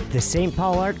 61. The St.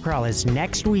 Paul Art Crawl is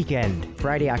next weekend,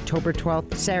 Friday, October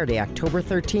 12th, Saturday, October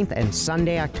 13th, and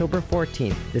Sunday, October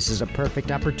 14th. This is a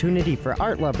perfect opportunity for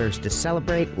art lovers to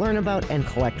celebrate, learn about, and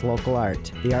collect local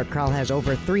art. The Art Crawl has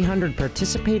over 300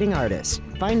 participating artists.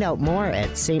 Find out more at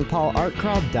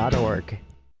stpaulartcrawl.org.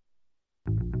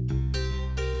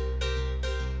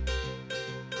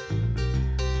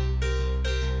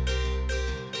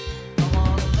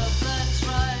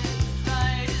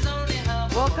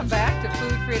 Welcome back to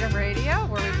Food Freedom Radio,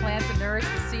 where we plant and nourish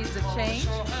the seeds of change.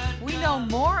 We know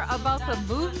more about the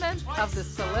movement of the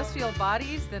celestial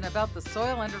bodies than about the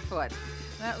soil underfoot.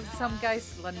 That was some guy,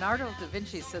 Leonardo da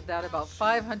Vinci, said that about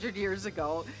 500 years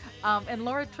ago. And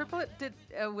Laura Triplett did,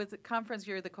 with the conference,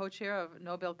 you're the co-chair of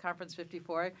Nobel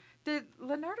Conference54. Did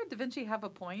Leonardo da Vinci have a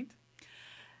point?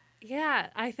 Yeah,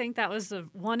 I think that was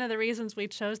one of the reasons we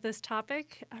chose this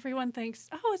topic. Everyone thinks,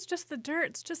 oh, it's just the dirt.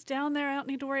 It's just down there. I don't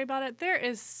need to worry about it. There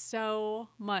is so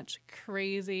much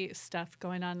crazy stuff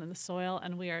going on in the soil,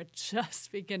 and we are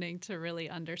just beginning to really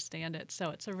understand it. So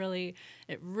it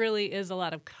really is a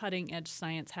lot of cutting-edge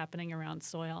science happening around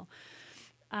soil.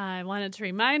 I wanted to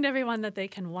remind everyone that they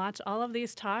can watch all of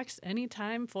these talks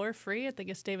anytime for free at the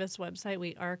Gustavus website.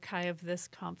 We archive this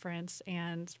conference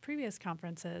and previous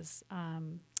conferences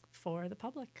for the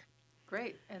public.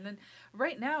 Great. And then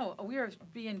right now we are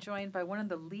being joined by one of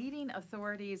the leading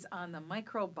authorities on the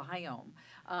microbiome,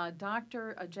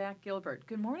 Dr. Jack Gilbert.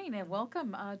 Good morning and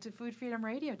welcome to Food Freedom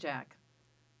Radio, Jack.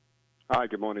 Hi,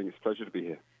 good morning. It's a pleasure to be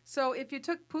here. So if you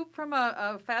took poop from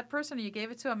a fat person and you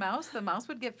gave it to a mouse, the mouse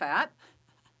would get fat?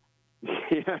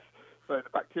 Yeah. So the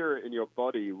bacteria in your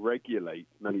body regulate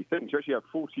many things. You actually have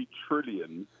 40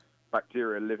 trillion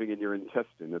bacteria living in your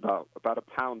intestine. About a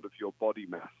pound of your body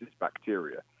mass is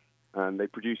bacteria, and they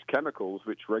produce chemicals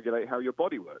which regulate how your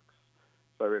body works.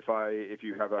 So if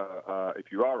you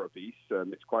are obese,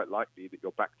 it's quite likely that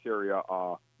your bacteria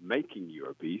are making you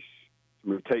obese.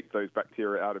 When we take those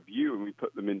bacteria out of you and we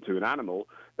put them into an animal,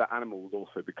 that animal will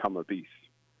also become obese.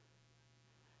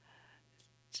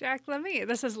 Jack,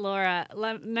 this is Laura.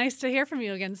 Nice to hear from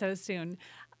you again so soon.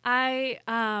 A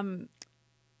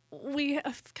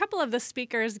couple of the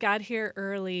speakers got here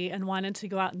early and wanted to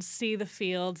go out and see the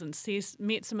fields and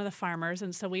meet some of the farmers,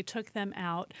 and so we took them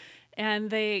out. And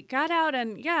they got out,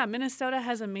 and yeah, Minnesota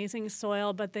has amazing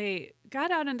soil, but they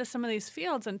got out into some of these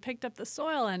fields and picked up the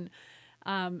soil, and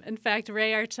In fact,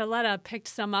 Ray Archuleta picked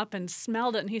some up and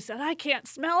smelled it, and he said, I can't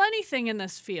smell anything in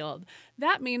this field.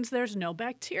 That means there's no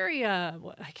bacteria.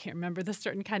 Well, I can't remember the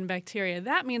certain kind of bacteria.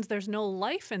 That means there's no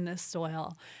life in this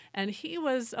soil. And he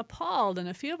was appalled, and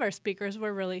a few of our speakers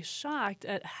were really shocked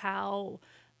at how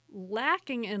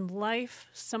lacking in life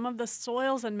some of the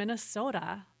soils in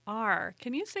Minnesota are.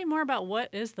 Can you say more about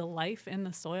what is the life in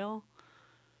the soil?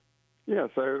 Yeah,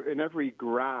 so in every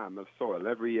gram of soil,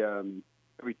 every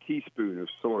teaspoon of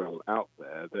soil out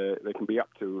there can be up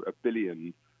to 1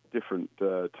 billion different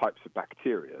types of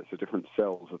bacteria, so different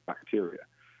cells of bacteria,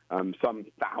 some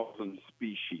 1,000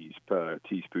 species per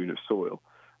teaspoon of soil.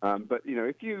 But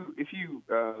if you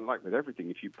like with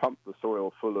everything, if you pump the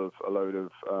soil full of a load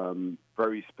of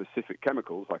very specific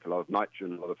chemicals, like a lot of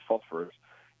nitrogen, a lot of phosphorus,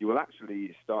 you will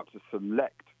actually start to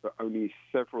select for only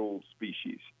several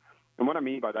species. And what I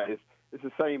mean by that is it's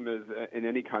the same as in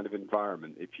any kind of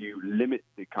environment. If you limit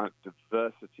the kind of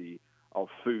diversity of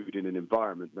food in an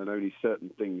environment, then only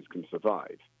certain things can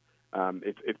survive.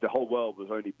 If the whole world was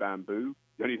only bamboo,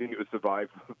 the only thing that would survive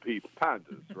would be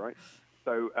pandas, right?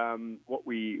 So what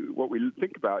we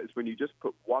think about is when you just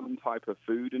put one type of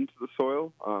food into the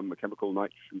soil, a chemical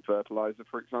nitrogen fertilizer,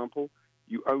 for example,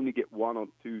 you only get 1 or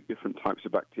 2 different types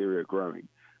of bacteria growing.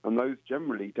 And those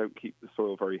generally don't keep the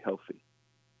soil very healthy.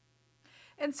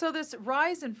 And so this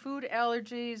rise in food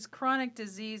allergies, chronic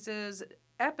diseases,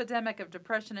 epidemic of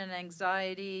depression and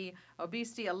anxiety,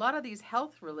 obesity, a lot of these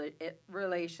health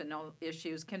relational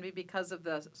issues can be because of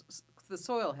the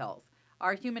soil health.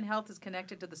 Our human health is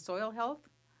connected to the soil health?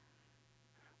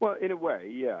 Well, in a way,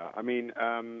 yeah. I mean,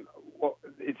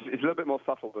 it's a little bit more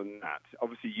subtle than that.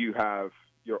 Obviously, you have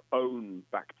your own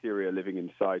bacteria living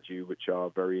inside you, which are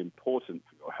very important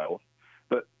for your health.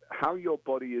 But how your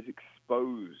body is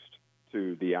exposed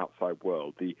to the outside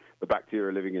world, the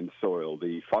bacteria living in soil,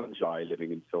 the fungi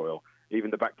living in soil, even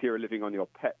the bacteria living on your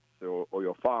pets or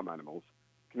your farm animals,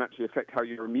 can actually affect how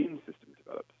your immune system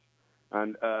develops.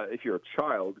 And if you're a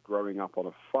child growing up on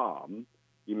a farm,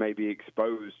 you may be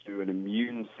exposed to an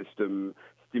immune system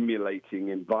stimulating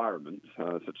environment,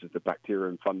 such as the bacteria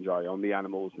and fungi on the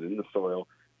animals and in the soil,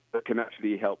 that can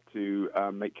actually help to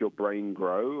make your brain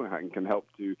grow and can help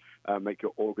to make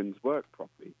your organs work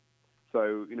properly.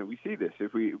 So, we see this.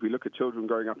 If we look at children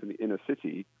growing up in the inner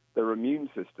city, their immune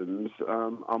systems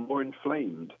are more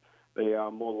inflamed. They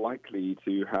are more likely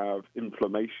to have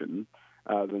inflammation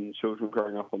than children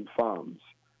growing up on farms.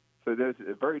 So there's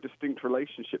a very distinct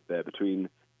relationship there between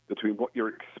what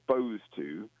you're exposed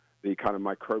to, the kind of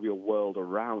microbial world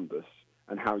around us,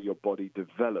 and how your body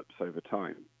develops over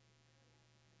time.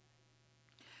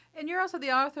 And you're also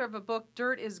the author of a book,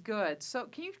 Dirt is Good. So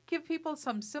can you give people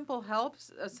some simple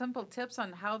simple tips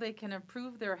on how they can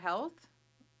improve their health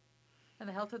and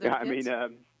the health of their kids? I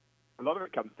mean, a lot of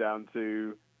it comes down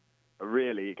to,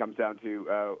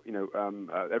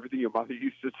 everything your mother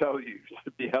used to tell you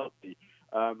to be healthy.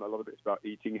 A lot of it's about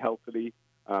eating healthily.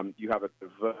 You have a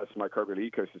diverse microbial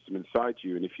ecosystem inside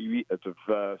you, and if you eat a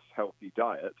diverse, healthy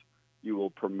diet, you will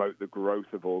promote the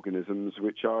growth of organisms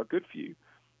which are good for you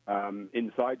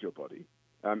inside your body.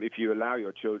 If you allow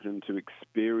your children to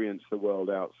experience the world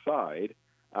outside,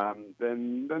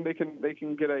 then they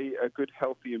can get a good,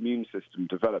 healthy immune system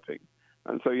developing.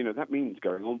 And so, that means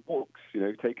going on walks,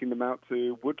 taking them out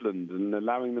to woodland and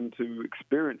allowing them to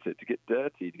experience it, to get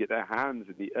dirty, to get their hands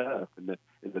in the earth and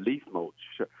in the leaf mulch,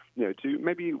 to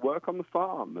maybe work on the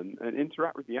farm and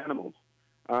interact with the animals.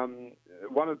 A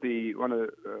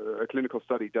clinical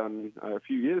study done a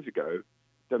few years ago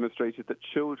demonstrated that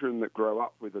children that grow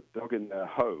up with a dog in their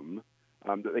home,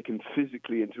 that they can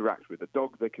physically interact with, a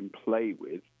dog they can play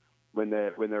with when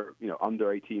they're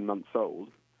under 18 months old,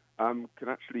 can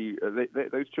actually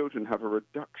those children have a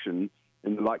reduction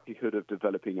in the likelihood of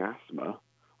developing asthma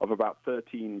of about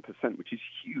 13%, which is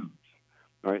huge.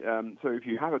 Right? So if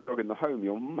you have a dog in the home,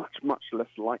 you're much, much less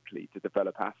likely to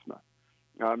develop asthma.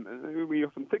 And we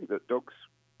often think that dogs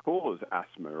cause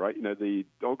asthma, right? The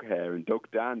dog hair and dog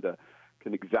dander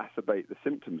can exacerbate the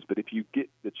symptoms. But if you get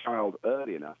the child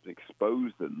early enough and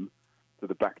expose them to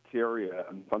the bacteria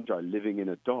and fungi living in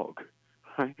a dog,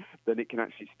 right, then it can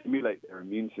actually stimulate their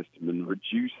immune system and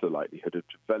reduce the likelihood of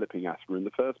developing asthma in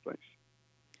the first place.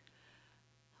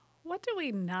 What do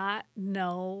we not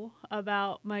know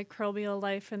about microbial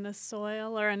life in the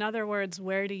soil? Or in other words,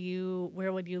 where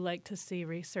would you like to see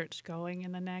research going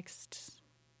in the next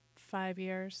 5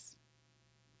 years?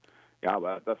 Yeah,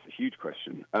 well, that's a huge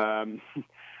question.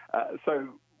 So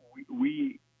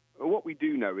what we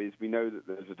do know is we know that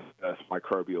there's a diverse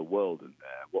microbial world in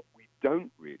there. What we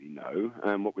don't really know,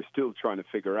 and what we're still trying to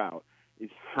figure out, is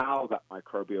how that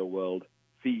microbial world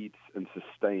feeds and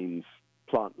sustains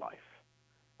plant life.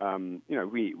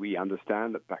 We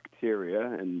understand that bacteria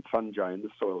and fungi in the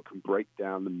soil can break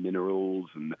down the minerals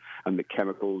and the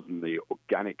chemicals and the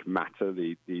organic matter,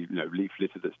 the leaf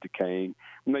litter that's decaying,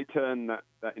 and they turn that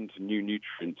into new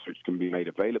nutrients which can be made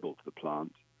available to the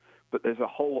plant. But there's a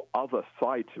whole other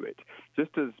side to it.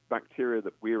 Just as bacteria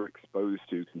that we're exposed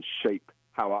to can shape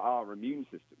how our immune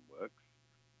system works,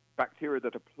 bacteria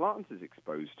that a plant is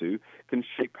exposed to can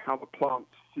shape how the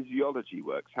plant's physiology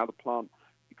works, how the plant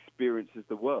experiences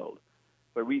the world.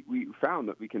 So we found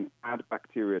that we can add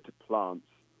bacteria to plants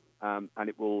and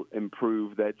it will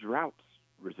improve their drought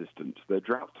resistance, their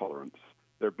drought tolerance,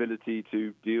 their ability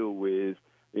to deal with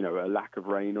a lack of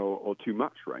rain or too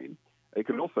much rain. It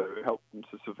can also help them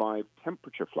to survive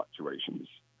temperature fluctuations.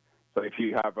 So if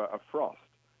you have a frost,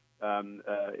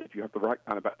 if you have the right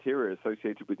kind of bacteria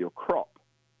associated with your crop,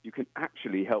 you can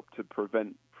actually help to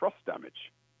prevent frost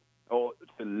damage or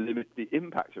to limit the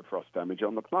impact of frost damage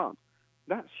on the plant.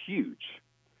 That's huge,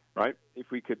 right?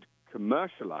 If we could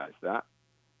commercialize that,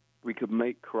 we could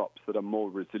make crops that are more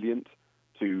resilient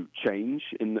to change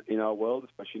in our world,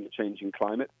 especially in the changing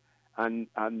climate, and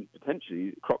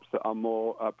potentially crops that are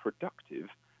more productive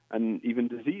and even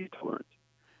disease tolerant.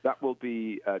 That will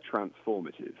be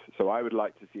transformative. So I would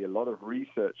like to see a lot of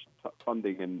research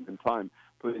funding and time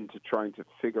put into trying to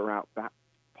figure out that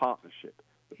partnership,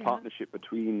 the partnership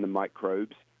between the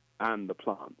microbes and the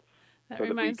plants, so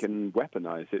that we can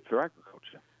weaponize it for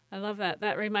agriculture. I love that.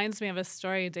 That reminds me of a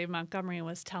story Dave Montgomery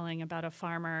was telling about a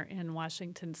farmer in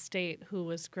Washington State who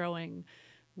was growing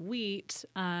wheat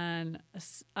on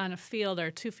a field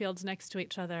or two fields next to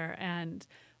each other, and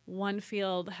one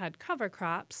field had cover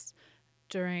crops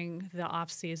during the off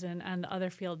season and the other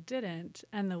field didn't.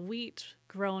 And the wheat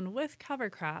grown with cover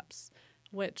crops,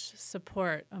 which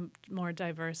support a more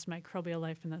diverse microbial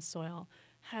life in the soil,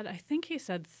 had, I think he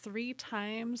said, 3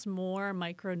 times more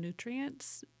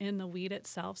micronutrients in the wheat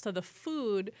itself. So the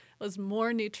food was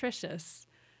more nutritious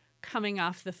coming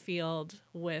off the field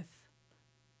with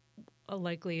a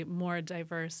likely more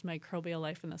diverse microbial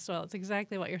life in the soil. It's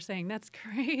exactly what you're saying. That's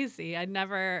crazy. I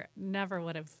never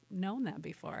would have known that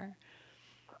before.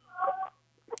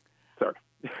 Sorry.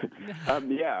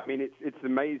 Yeah, I mean, it's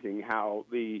amazing how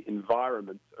the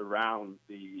environment around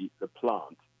the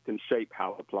plant can shape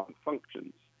how the plant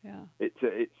functions. Yeah. It's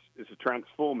a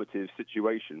transformative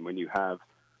situation when you have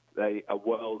a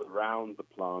world around the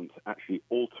plant actually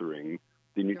altering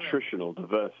the nutritional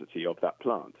diversity of that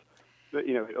plant. But,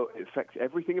 it affects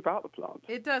everything about the plant.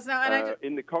 It does now. And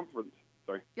in the conference,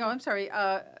 sorry. Yeah, I'm sorry.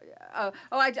 I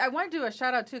want to do a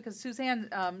shout out too, because Suzanne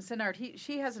Sinnard,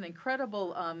 she has an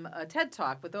incredible TED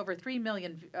Talk with over 3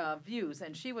 million views,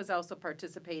 and she was also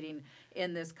participating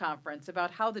in this conference about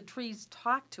how the trees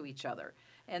talk to each other.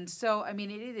 And so, I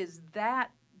mean, it is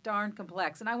that darn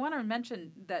complex. And I want to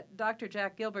mention that Dr.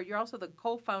 Jack Gilbert, you're also the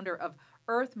co-founder of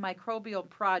Earth Microbial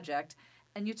Project,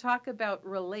 and you talk about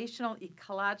relational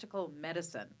ecological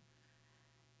medicine.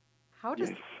 How does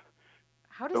this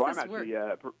work?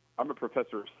 I'm a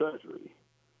professor of surgery,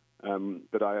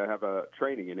 but I have a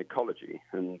training in ecology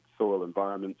and soil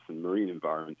environments and marine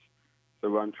environments.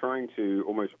 So I'm trying to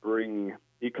almost bring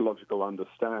ecological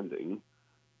understanding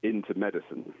into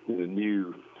medicine in a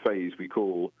new phase we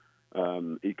call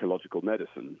ecological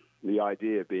medicine. The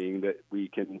idea being that we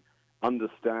can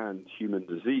understand human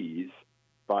disease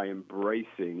by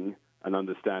embracing an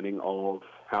understanding of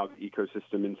how the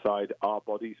ecosystem inside our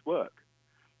bodies work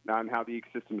and how the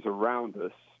ecosystems around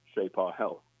us shape our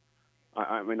health.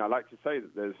 I mean, I like to say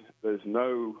that there's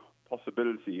no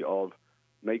possibility of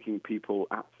making people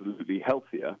absolutely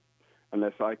healthier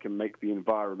unless I can make the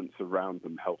environments around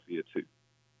them healthier too.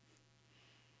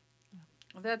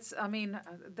 That's, I mean,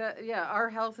 our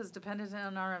health is dependent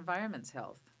on our environment's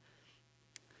health.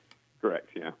 Correct,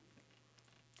 yeah.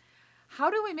 How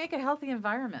do we make a healthy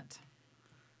environment?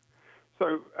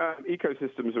 So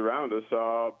ecosystems around us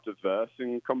are diverse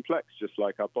and complex, just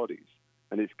like our bodies.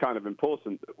 And it's kind of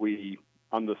important that we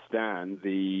understand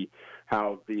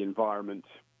how the environment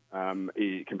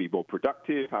it can be more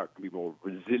productive, how it can be more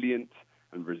resilient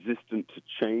and resistant to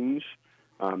change,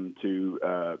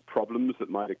 to problems that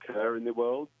might occur in the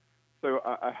world. So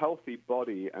a healthy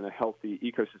body and a healthy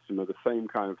ecosystem are the same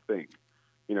kind of thing.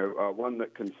 One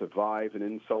that can survive an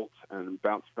insult and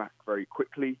bounce back very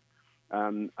quickly,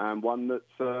 and one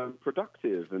that's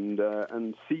productive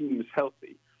and seems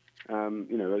healthy.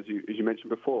 As you mentioned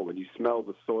before, when you smell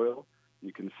the soil,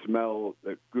 you can smell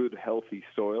the good, healthy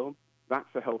soil.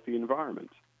 That's a healthy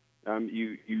environment.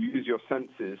 You use your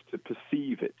senses to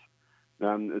perceive it.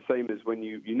 The same as when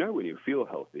you know when you feel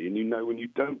healthy, and you know when you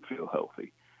don't feel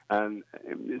healthy. And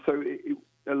so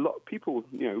a lot of people,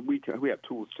 we have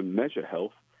tools to measure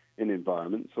health in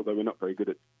environments, although we're not very good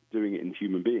at doing it in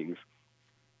human beings.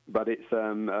 But it's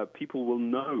people will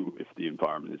know if the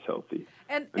environment is healthy,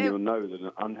 and you'll know that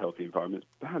an unhealthy environment is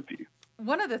bad for you.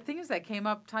 One of the things that came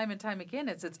up time and time again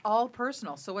is it's all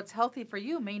personal. So what's healthy for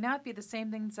you may not be the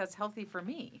same things that's healthy for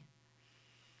me.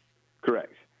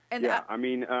 Correct. And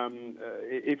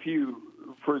if you,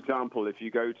 for example, if you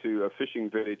go to a fishing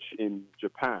village in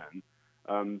Japan,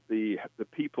 the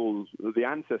people, the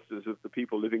ancestors of the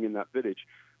people living in that village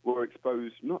were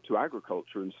exposed not to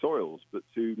agriculture and soils, but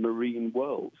to marine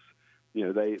worlds.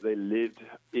 They lived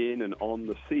in and on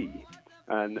the sea.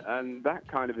 And that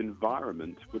kind of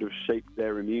environment would have shaped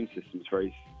their immune systems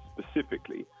very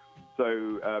specifically.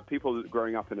 So people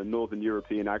growing up in a Northern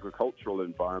European agricultural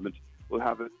environment will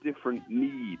have a different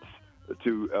needs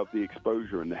of the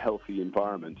exposure and the healthy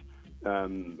environment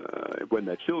when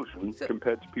they're children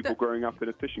compared to people growing up in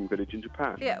a fishing village in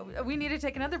Japan. Yeah, we need to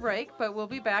take another break, but we'll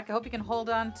be back. I hope you can hold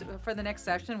on for the next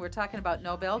session. We're talking about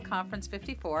Nobel Conference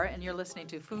 54, and you're listening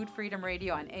to Food Freedom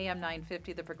Radio on AM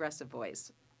 950, The Progressive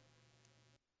Voice.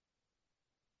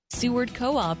 Seward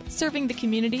Co-op, serving the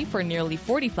community for nearly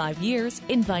 45 years,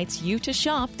 invites you to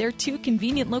shop their 2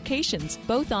 convenient locations,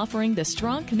 both offering the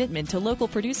strong commitment to local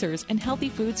producers and healthy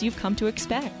foods you've come to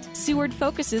expect. Seward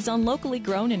focuses on locally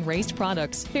grown and raised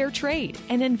products, fair trade,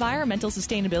 and environmental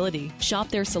sustainability. Shop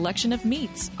their selection of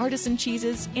meats, artisan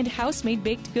cheeses, and house-made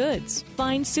baked goods.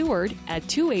 Find Seward at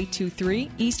 2823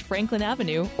 East Franklin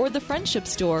Avenue or the Friendship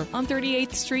Store on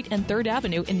 38th Street and 3rd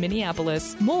Avenue in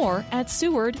Minneapolis. More at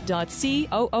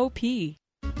seward.coop.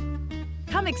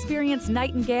 Come experience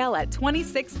Nightingale at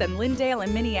 26th and Lyndale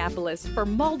in Minneapolis for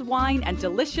mulled wine and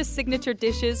delicious signature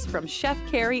dishes from Chef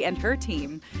Carrie and her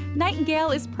team.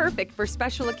 Nightingale is perfect for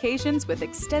special occasions with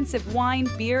extensive wine,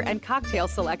 beer, and cocktail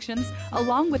selections,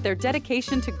 along with their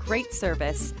dedication to great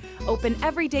service. Open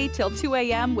every day till 2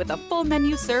 a.m. with a full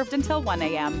menu served until 1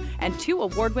 a.m. and 2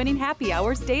 award-winning happy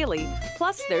hours daily.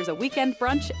 Plus, there's a weekend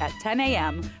brunch at 10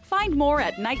 a.m. Find more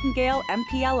at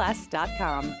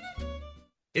nightingalempls.com.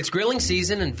 It's grilling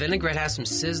season, and Vinaigrette has some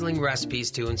sizzling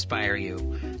recipes to inspire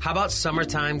you. How about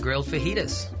summertime grilled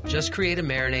fajitas? Just create a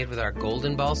marinade with our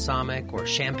golden balsamic or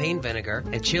champagne vinegar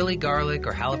and chili, garlic,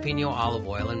 or jalapeno olive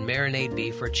oil and marinade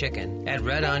beef or chicken. Add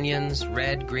red onions,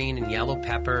 red, green, and yellow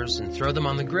peppers and throw them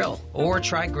on the grill. Or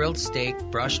try grilled steak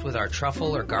brushed with our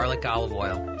truffle or garlic olive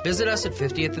oil. Visit us at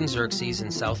 50th and Xerxes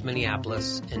in South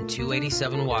Minneapolis and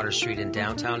 287 Water Street in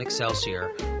downtown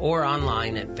Excelsior or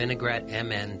online at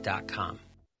vinaigrettemn.com.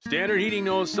 Standard Heating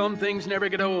knows some things never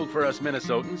get old for us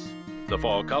Minnesotans. The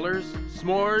fall colors,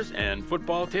 s'mores, and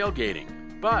football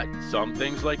tailgating. But some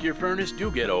things like your furnace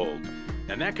do get old,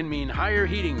 and that can mean higher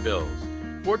heating bills.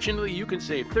 Fortunately, you can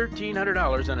save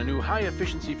 $1,300 on a new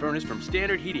high-efficiency furnace from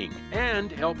Standard Heating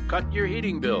and help cut your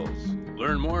heating bills.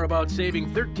 Learn more about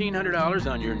saving $1,300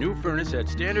 on your new furnace at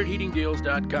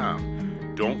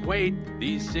standardheatingdeals.com. Don't wait.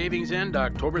 These savings end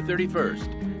October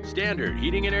 31st. Standard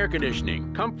Heating and Air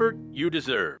Conditioning. Comfort you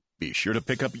deserve. Be sure to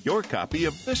pick up your copy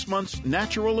of this month's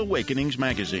Natural Awakenings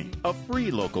magazine, a free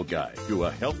local guide to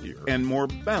a healthier and more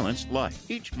balanced life.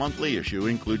 Each monthly issue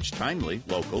includes timely,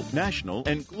 local, national,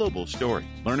 and global stories.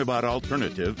 Learn about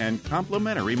alternative and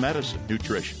complementary medicine,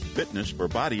 nutrition, fitness for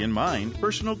body and mind,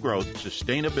 personal growth,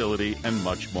 sustainability, and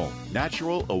much more.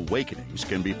 Natural Awakenings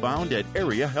can be found at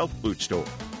area health food stores,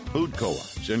 food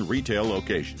co-ops, and retail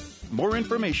locations. More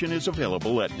information is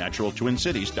available at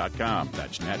naturaltwincities.com.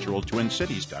 That's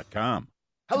naturaltwincities.com.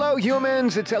 Hello,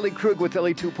 humans. It's Ellie Krug with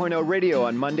Ellie 2.0 Radio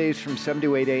on Mondays from 7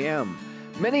 to 8 a.m.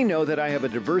 Many know that I have a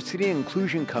diversity and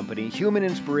inclusion company, Human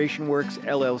Inspiration Works,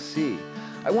 LLC.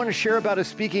 I want to share about a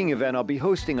speaking event I'll be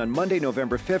hosting on Monday,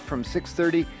 November 5th from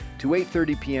 6:30 to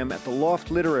 8:30 p.m. at the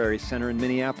Loft Literary Center in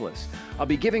Minneapolis. I'll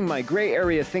be giving my gray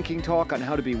area thinking talk on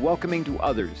how to be welcoming to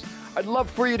others. I'd love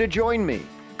for you to join me.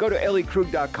 Go to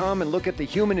elliekrug.com and look at the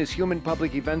Human is Human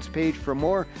public events page for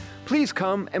more. Please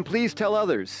come and please tell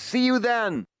others. See you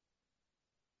then.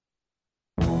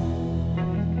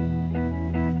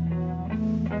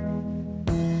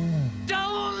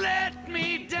 Don't let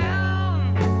me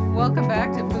down. Welcome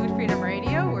back to Food Freedom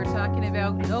Radio. We're talking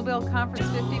about Nobel Conference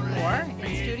 54.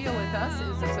 In studio with us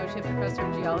is Associate Professor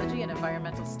of Geology and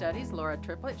Environmental Studies, Laura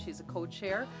Triplett. She's a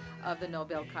co-chair of the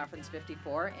Nobel Conference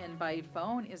 54. And by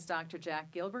phone is Dr.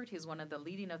 Jack Gilbert. He's one of the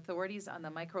leading authorities on the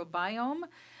microbiome.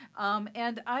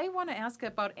 And I want to ask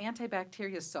about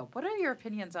antibacterial soap. What are your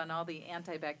opinions on all the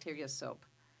antibacterial soap?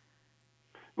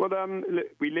 Well,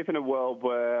 we live in a world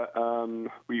where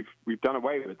we've done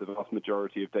away with the vast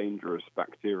majority of dangerous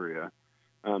bacteria.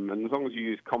 And as long as you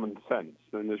use common sense,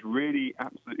 then there's really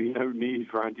absolutely no need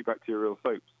for antibacterial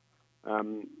soaps.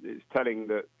 it's telling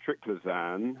that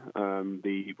triclosan,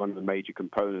 one of the major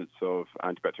components of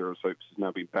antibacterial soaps, has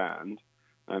now been banned.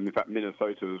 In fact,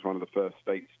 Minnesota was one of the first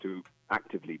states to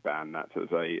actively ban that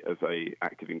as a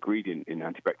active ingredient in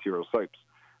antibacterial soaps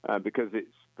because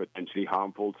it's potentially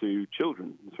harmful to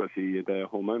children, especially their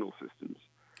hormonal systems.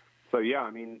 So yeah,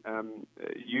 I mean,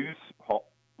 use hot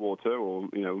water or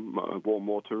warm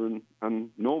water and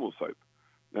normal soap,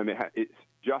 and it's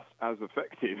just as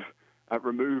effective at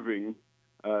removing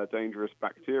dangerous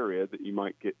bacteria that you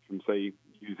might get from, say,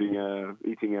 eating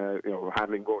or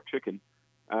handling raw chicken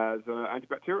as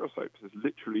antibacterial soaps. There's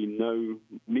literally no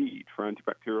need for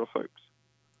antibacterial soaps.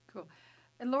 Cool.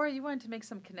 And Laura, you wanted to make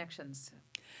some connections.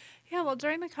 Yeah, well,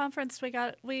 during the conference, we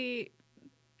get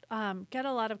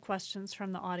a lot of questions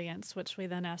from the audience, which we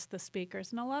then ask the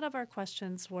speakers. And a lot of our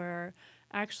questions were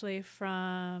actually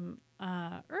from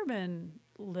urban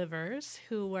livers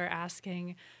who were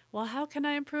asking, well, how can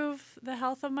I improve the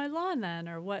health of my lawn then?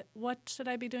 Or what should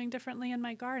I be doing differently in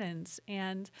my gardens?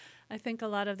 And I think a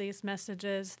lot of these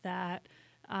messages that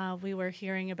we were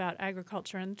hearing about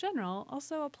agriculture in general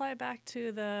also apply back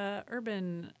to the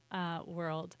urban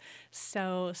world.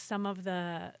 So some of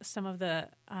the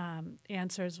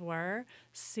answers were,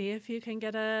 see if you can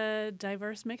get a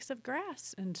diverse mix of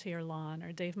grass into your lawn.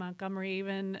 Or Dave Montgomery,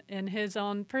 even in his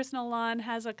own personal lawn,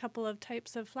 has a couple of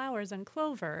types of flowers and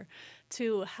clover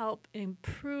to help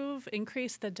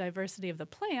increase the diversity of the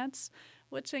plants,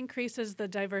 which increases the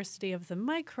diversity of the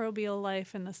microbial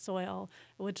life in the soil,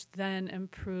 which then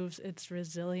improves its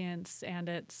resilience and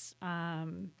its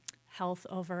health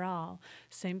overall.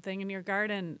 Same thing in your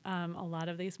garden. A lot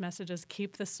of these messages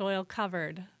keep the soil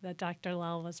covered that Dr.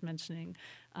 Lal was mentioning.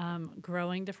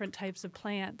 Growing different types of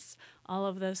plants, all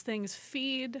of those things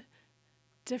feed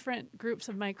different groups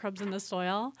of microbes in the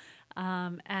soil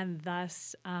and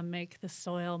thus make the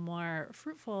soil more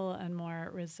fruitful and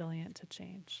more resilient to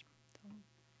change.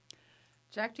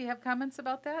 Jack, do you have comments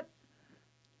about that?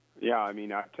 Yeah, I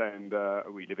mean,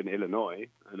 we live in Illinois,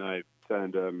 and I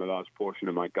turned a large portion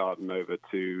of my garden over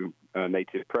to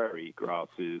native prairie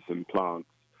grasses and plants,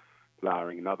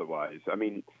 flowering and otherwise. I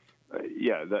mean,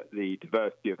 the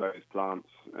diversity of those plants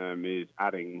is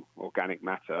adding organic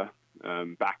matter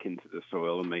back into the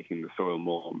soil and making the soil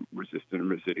more resistant and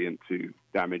resilient to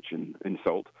damage and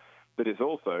insult. But it's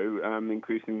also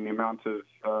increasing the amount of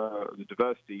the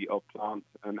diversity of plant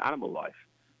and animal life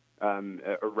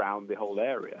around the whole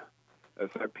area.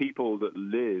 So people that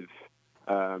live,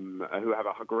 who have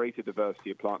a greater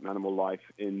diversity of plant and animal life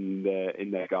in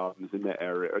their gardens, in their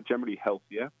area, are generally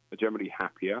healthier, are generally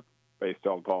happier, based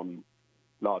on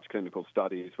large clinical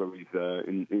studies where we've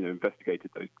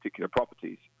investigated those particular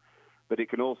properties. But it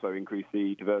can also increase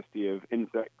the diversity of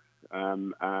insects,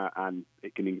 and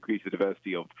it can increase the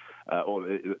diversity of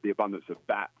or the abundance of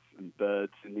bats and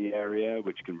birds in the area,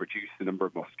 which can reduce the number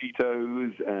of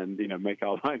mosquitoes and make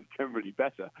our lives generally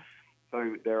better.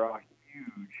 So there are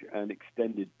huge and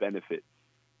extended benefits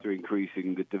to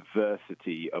increasing the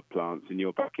diversity of plants in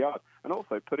your backyard, and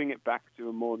also putting it back to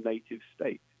a more native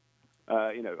state.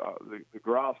 The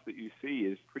grass that you see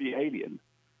is pretty alien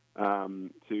to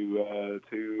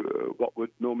what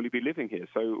would normally be living here.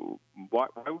 So why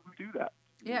would we do that?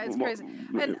 Yeah, it's crazy.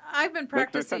 And I've been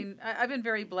practicing, I've been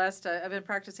very blessed. I've been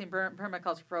practicing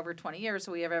permaculture for over 20 years,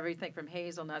 so we have everything from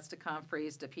hazelnuts to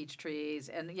comfreys to peach trees.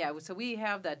 And so we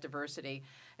have that diversity.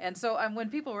 And so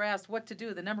when people were asked what to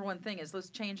do, the number one thing is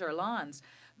let's change our lawns.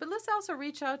 But let's also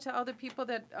reach out to other people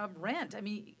that rent. I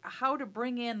mean, how to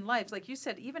bring in life. Like you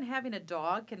said, even having a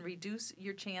dog can reduce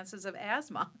your chances of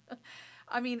asthma.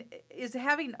 I mean, is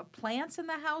having plants in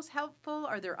the house helpful?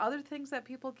 Are there other things that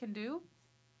people can do?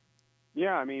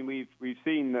 Yeah, I mean, we've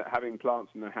seen that having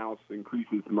plants in the house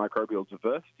increases the microbial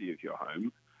diversity of your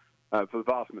home. For the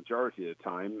vast majority of the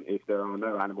time, if there are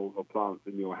no animals or plants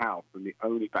in your house, then the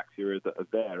only bacteria that are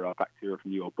there are bacteria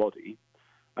from your body.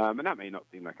 And that may not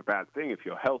seem like a bad thing if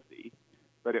you're healthy,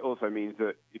 but it also means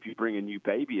that if you bring a new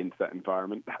baby into that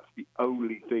environment, that's the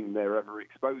only thing they're ever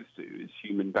exposed to is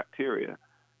human bacteria.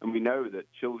 And we know that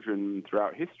children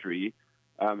throughout history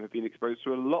have been exposed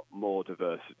to a lot more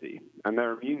diversity, and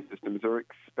their immune systems are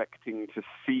expecting to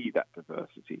see that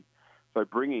diversity. So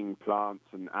bringing plants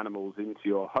and animals into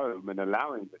your home and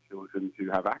allowing the children to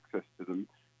have access to them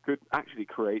could actually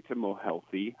create a more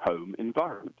healthy home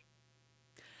environment.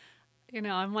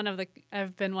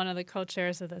 I've been one of the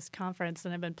co-chairs of this conference,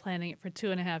 and I've been planning it for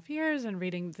 2.5 years and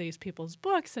reading these people's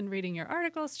books and reading your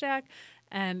articles, Jack.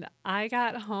 And I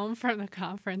got home from the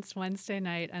conference Wednesday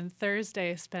night and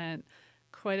Thursday spent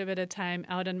quite a bit of time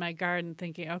out in my garden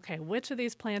thinking, okay, which of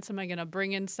these plants am I going to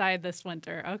bring inside this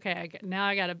winter? Okay, now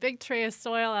I got a big tray of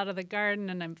soil out of the garden,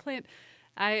 and I'm planting.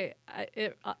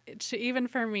 Even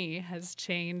for me, has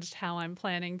changed how I'm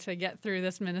planning to get through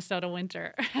this Minnesota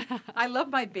winter. I love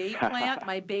my bay plant.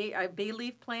 My bay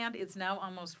leaf plant is now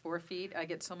almost 4 feet. I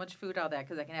get so much food out of that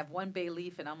because I can have one bay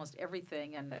leaf in almost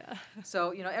everything. And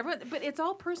so, everyone, but it's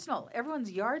all personal. Everyone's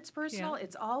yard's personal. Yeah.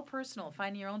 It's all personal,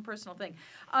 finding your own personal thing.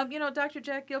 Dr.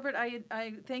 Jack Gilbert,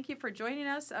 I thank you for joining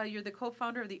us. You're the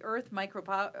co-founder of the Earth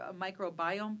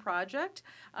Microbiome Project.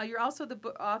 You're also the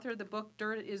author of the book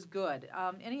Dirt is Good.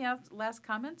 Any last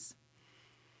comments?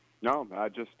 No, I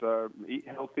just eat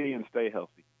healthy and stay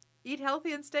healthy. Eat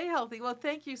healthy and stay healthy. Well,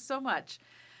 thank you so much.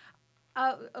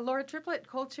 Laura Triplett,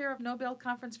 co-chair of Nobel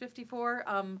Conference 54.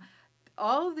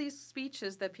 All of these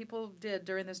speeches that people did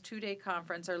during this 2-day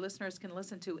conference, our listeners can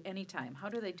listen to anytime. How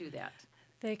do they do that?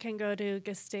 They can go to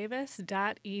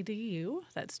gustavus.edu.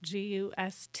 That's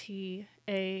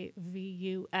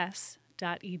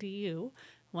gustavus.edu.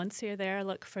 Once you're there,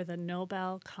 look for the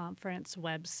Nobel Conference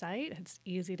website. It's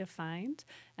easy to find.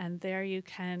 And there you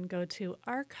can go to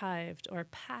archived or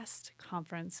past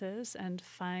conferences and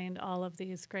find all of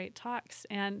these great talks.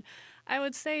 And I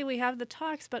would say we have the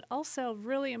talks, but also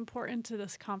really important to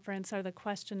this conference are the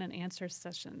question and answer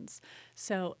sessions.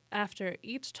 So after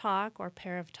each talk or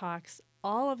pair of talks,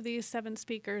 all of these 7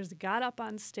 speakers got up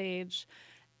on stage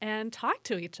and talked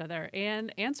to each other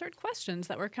and answered questions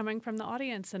that were coming from the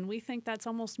audience. And we think that's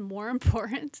almost more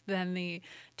important than the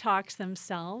talks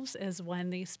themselves, is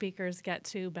when the speakers get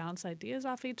to bounce ideas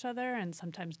off each other and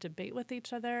sometimes debate with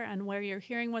each other, and where you're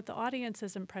hearing what the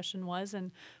audience's impression was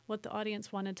and what the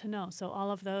audience wanted to know. So all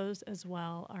of those as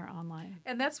well are online.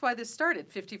 And that's why this started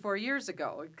 54 years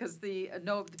ago, because the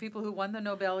people who won the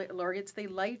Nobel laureates, they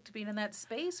liked being in that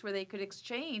space where they could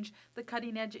exchange the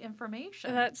cutting-edge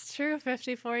information. That's true.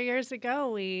 54 years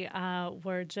ago, we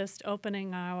were just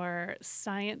opening our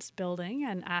science building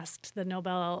and asked the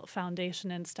Nobel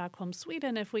Foundation in Stockholm,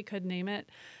 Sweden, if we could name it,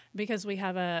 because we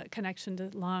have a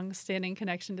long-standing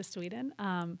connection to Sweden.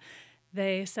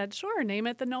 They said, sure, name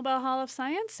it the Nobel Hall of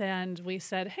Science. And we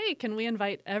said, hey, can we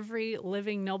invite every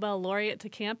living Nobel laureate to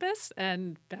campus?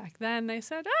 And back then they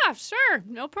said, sure,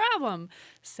 no problem.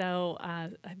 So I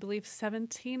believe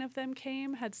 17 of them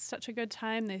came, had such a good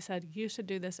time. They said, you should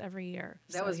do this every year.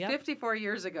 That was 54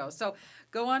 years ago. So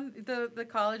go on the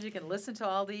college. You can listen to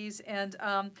all these. And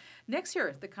next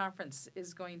year, the conference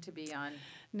is going to be on.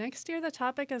 Next year, the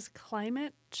topic is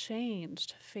climate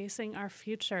change, facing our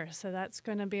future. So that's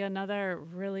going to be another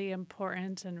really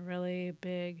important and really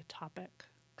big topic.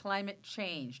 Climate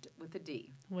changed with a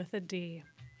D. With a D.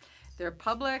 They're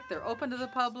public. They're open to the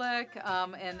public.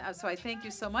 So I thank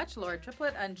you so much, Laura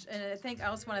Triplett. And I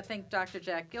also want to thank Dr.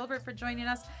 Jack Gilbert for joining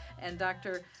us, and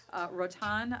Dr.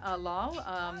 Rattan Lal,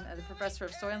 the professor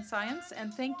of soil science.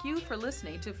 And thank you for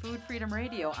listening to Food Freedom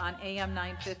Radio on AM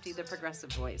 950, The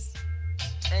Progressive Voice.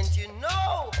 And you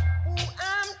know who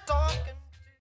I'm talking